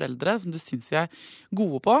med andre foreldre som du synes vi er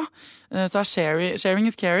gode på, så er sharing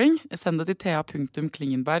is caring. Send det til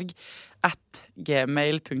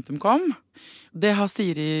thea.klingenberg@gmail.com. Det har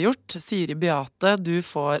Siri gjort. Siri Beate, du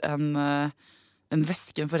får en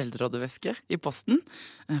veske, en foreldrerådeveske i posten,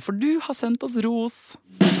 for du har sendt oss ros.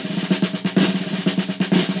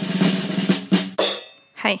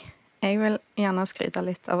 Hei, jeg vil gjerne skryte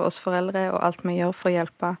litt av oss foreldre og alt vi gjør for å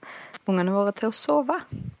hjelpe ungene våre til å sove.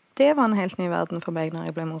 Det var en helt ny verden for meg når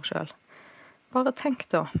jeg ble mor selv. Bare tenk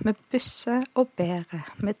da, vi busser og bærer,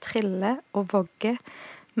 vi triller og vogger,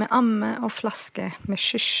 vi ammer og flasker, vi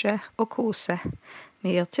skysjer og koser,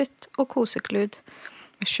 vi gir tytt og koseklut,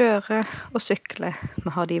 vi kjører og sykler, vi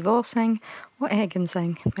har det i vår seng og egen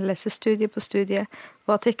seng, vi leser studie på studie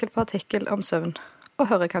og artikkel på artikkel om søvn, og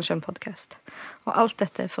hører kanskje en podcast. Og alt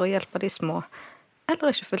dette for å hjelpe de små, eller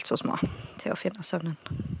ikke fullt så små, til å finne søvnen.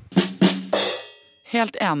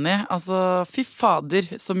 Helt enig. Altså, fy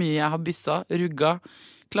fader, så mye jeg har byssa, rugga,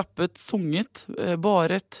 klappet, sunget,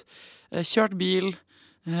 båret, kjørt bil,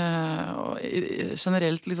 og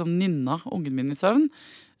generelt liksom nynna ungen min i søvn.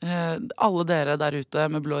 Alle dere der ute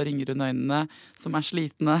med blå ringer under øynene som er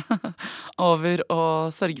slitne over å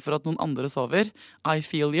sørge for at noen andre sover. I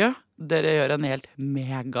feel you. Dere gjør en helt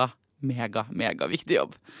mega viktig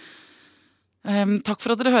jobb. Takk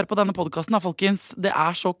for at dere hører på denne podcasten, folkens. Det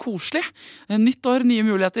er så koselig. Nytt år, nye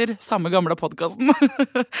muligheter, samme gamle podcasten.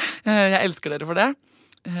 Jeg elsker dere for det.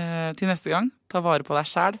 Til neste gang, ta vare på deg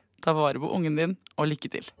selv, ta vare på ungen din, og lykke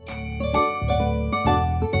til.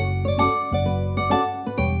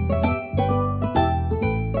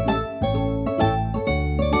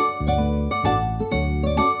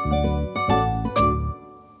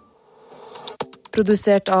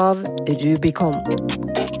 Produsert av Rubicon.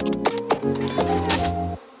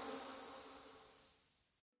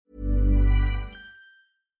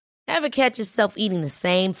 Ever catch yourself eating the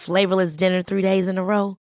same flavorless dinner 3 days in a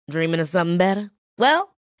row? Dreaming of something better?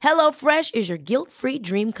 Well, HelloFresh is your guilt-free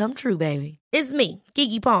dream come true, baby. It's me,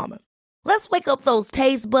 Keke Palmer. Let's wake up those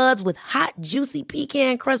taste buds with hot, juicy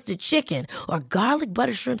pecan-crusted chicken or garlic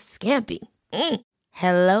butter shrimp scampi.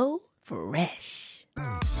 Hello Fresh.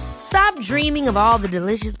 Stop dreaming of all the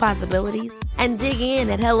delicious possibilities and dig in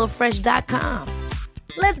at HelloFresh.com.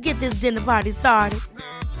 Let's get this dinner party started.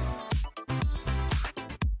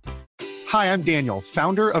 Hi, I'm Daniel,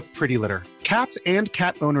 founder of Pretty Litter. Cats and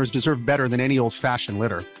cat owners deserve better than any old-fashioned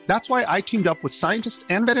litter. That's why I teamed up with scientists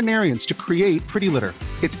and veterinarians to create Pretty Litter.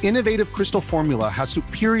 Its innovative crystal formula has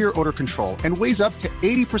superior odor control and weighs up to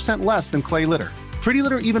 80% less than clay litter. Pretty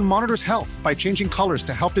Litter even monitors health by changing colors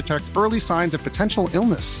to help detect early signs of potential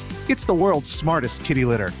illness. It's the world's smartest kitty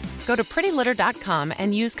litter. Go to prettylitter.com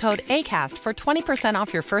and use code ACAST for 20%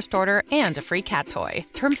 off your first order and a free cat toy.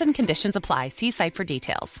 Terms and conditions apply. See site for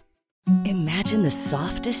details. Imagine the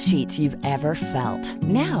softest sheets you've ever felt.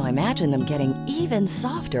 Now imagine them getting even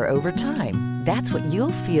softer over time. That's what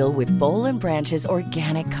you'll feel with Boll & Branch's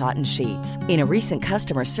organic cotton sheets. In a recent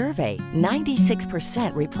customer survey,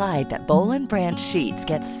 96% replied that Boll & Branch sheets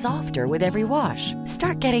get softer with every wash.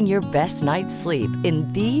 Start getting your best night's sleep in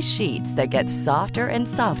these sheets that get softer and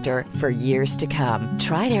softer for years to come.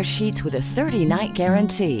 Try their sheets with a 30-night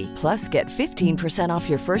guarantee. Plus, get 15% off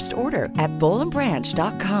your first order at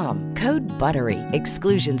bollandbranch.com. Code BUTTERY.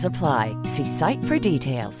 Exclusions apply. See site for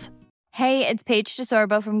details. Hey, it's Paige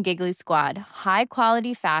DeSorbo from Giggly Squad. High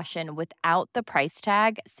quality fashion without the price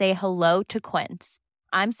tag. Say hello to Quince.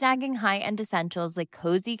 I'm snagging high-end essentials like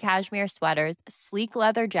cozy cashmere sweaters, sleek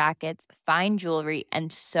leather jackets, fine jewelry,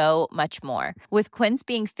 and so much more. With Quince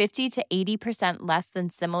being 50 to 80% less than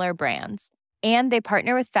similar brands. And they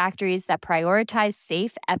partner with factories that prioritize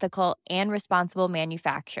safe, ethical, and responsible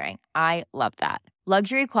manufacturing. I love that.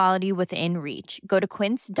 Luxury quality within reach. Go to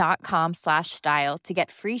quince.com/style to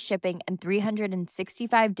get free shipping and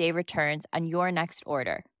 365-day returns on your next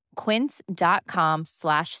order.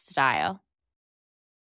 Quince.com/style.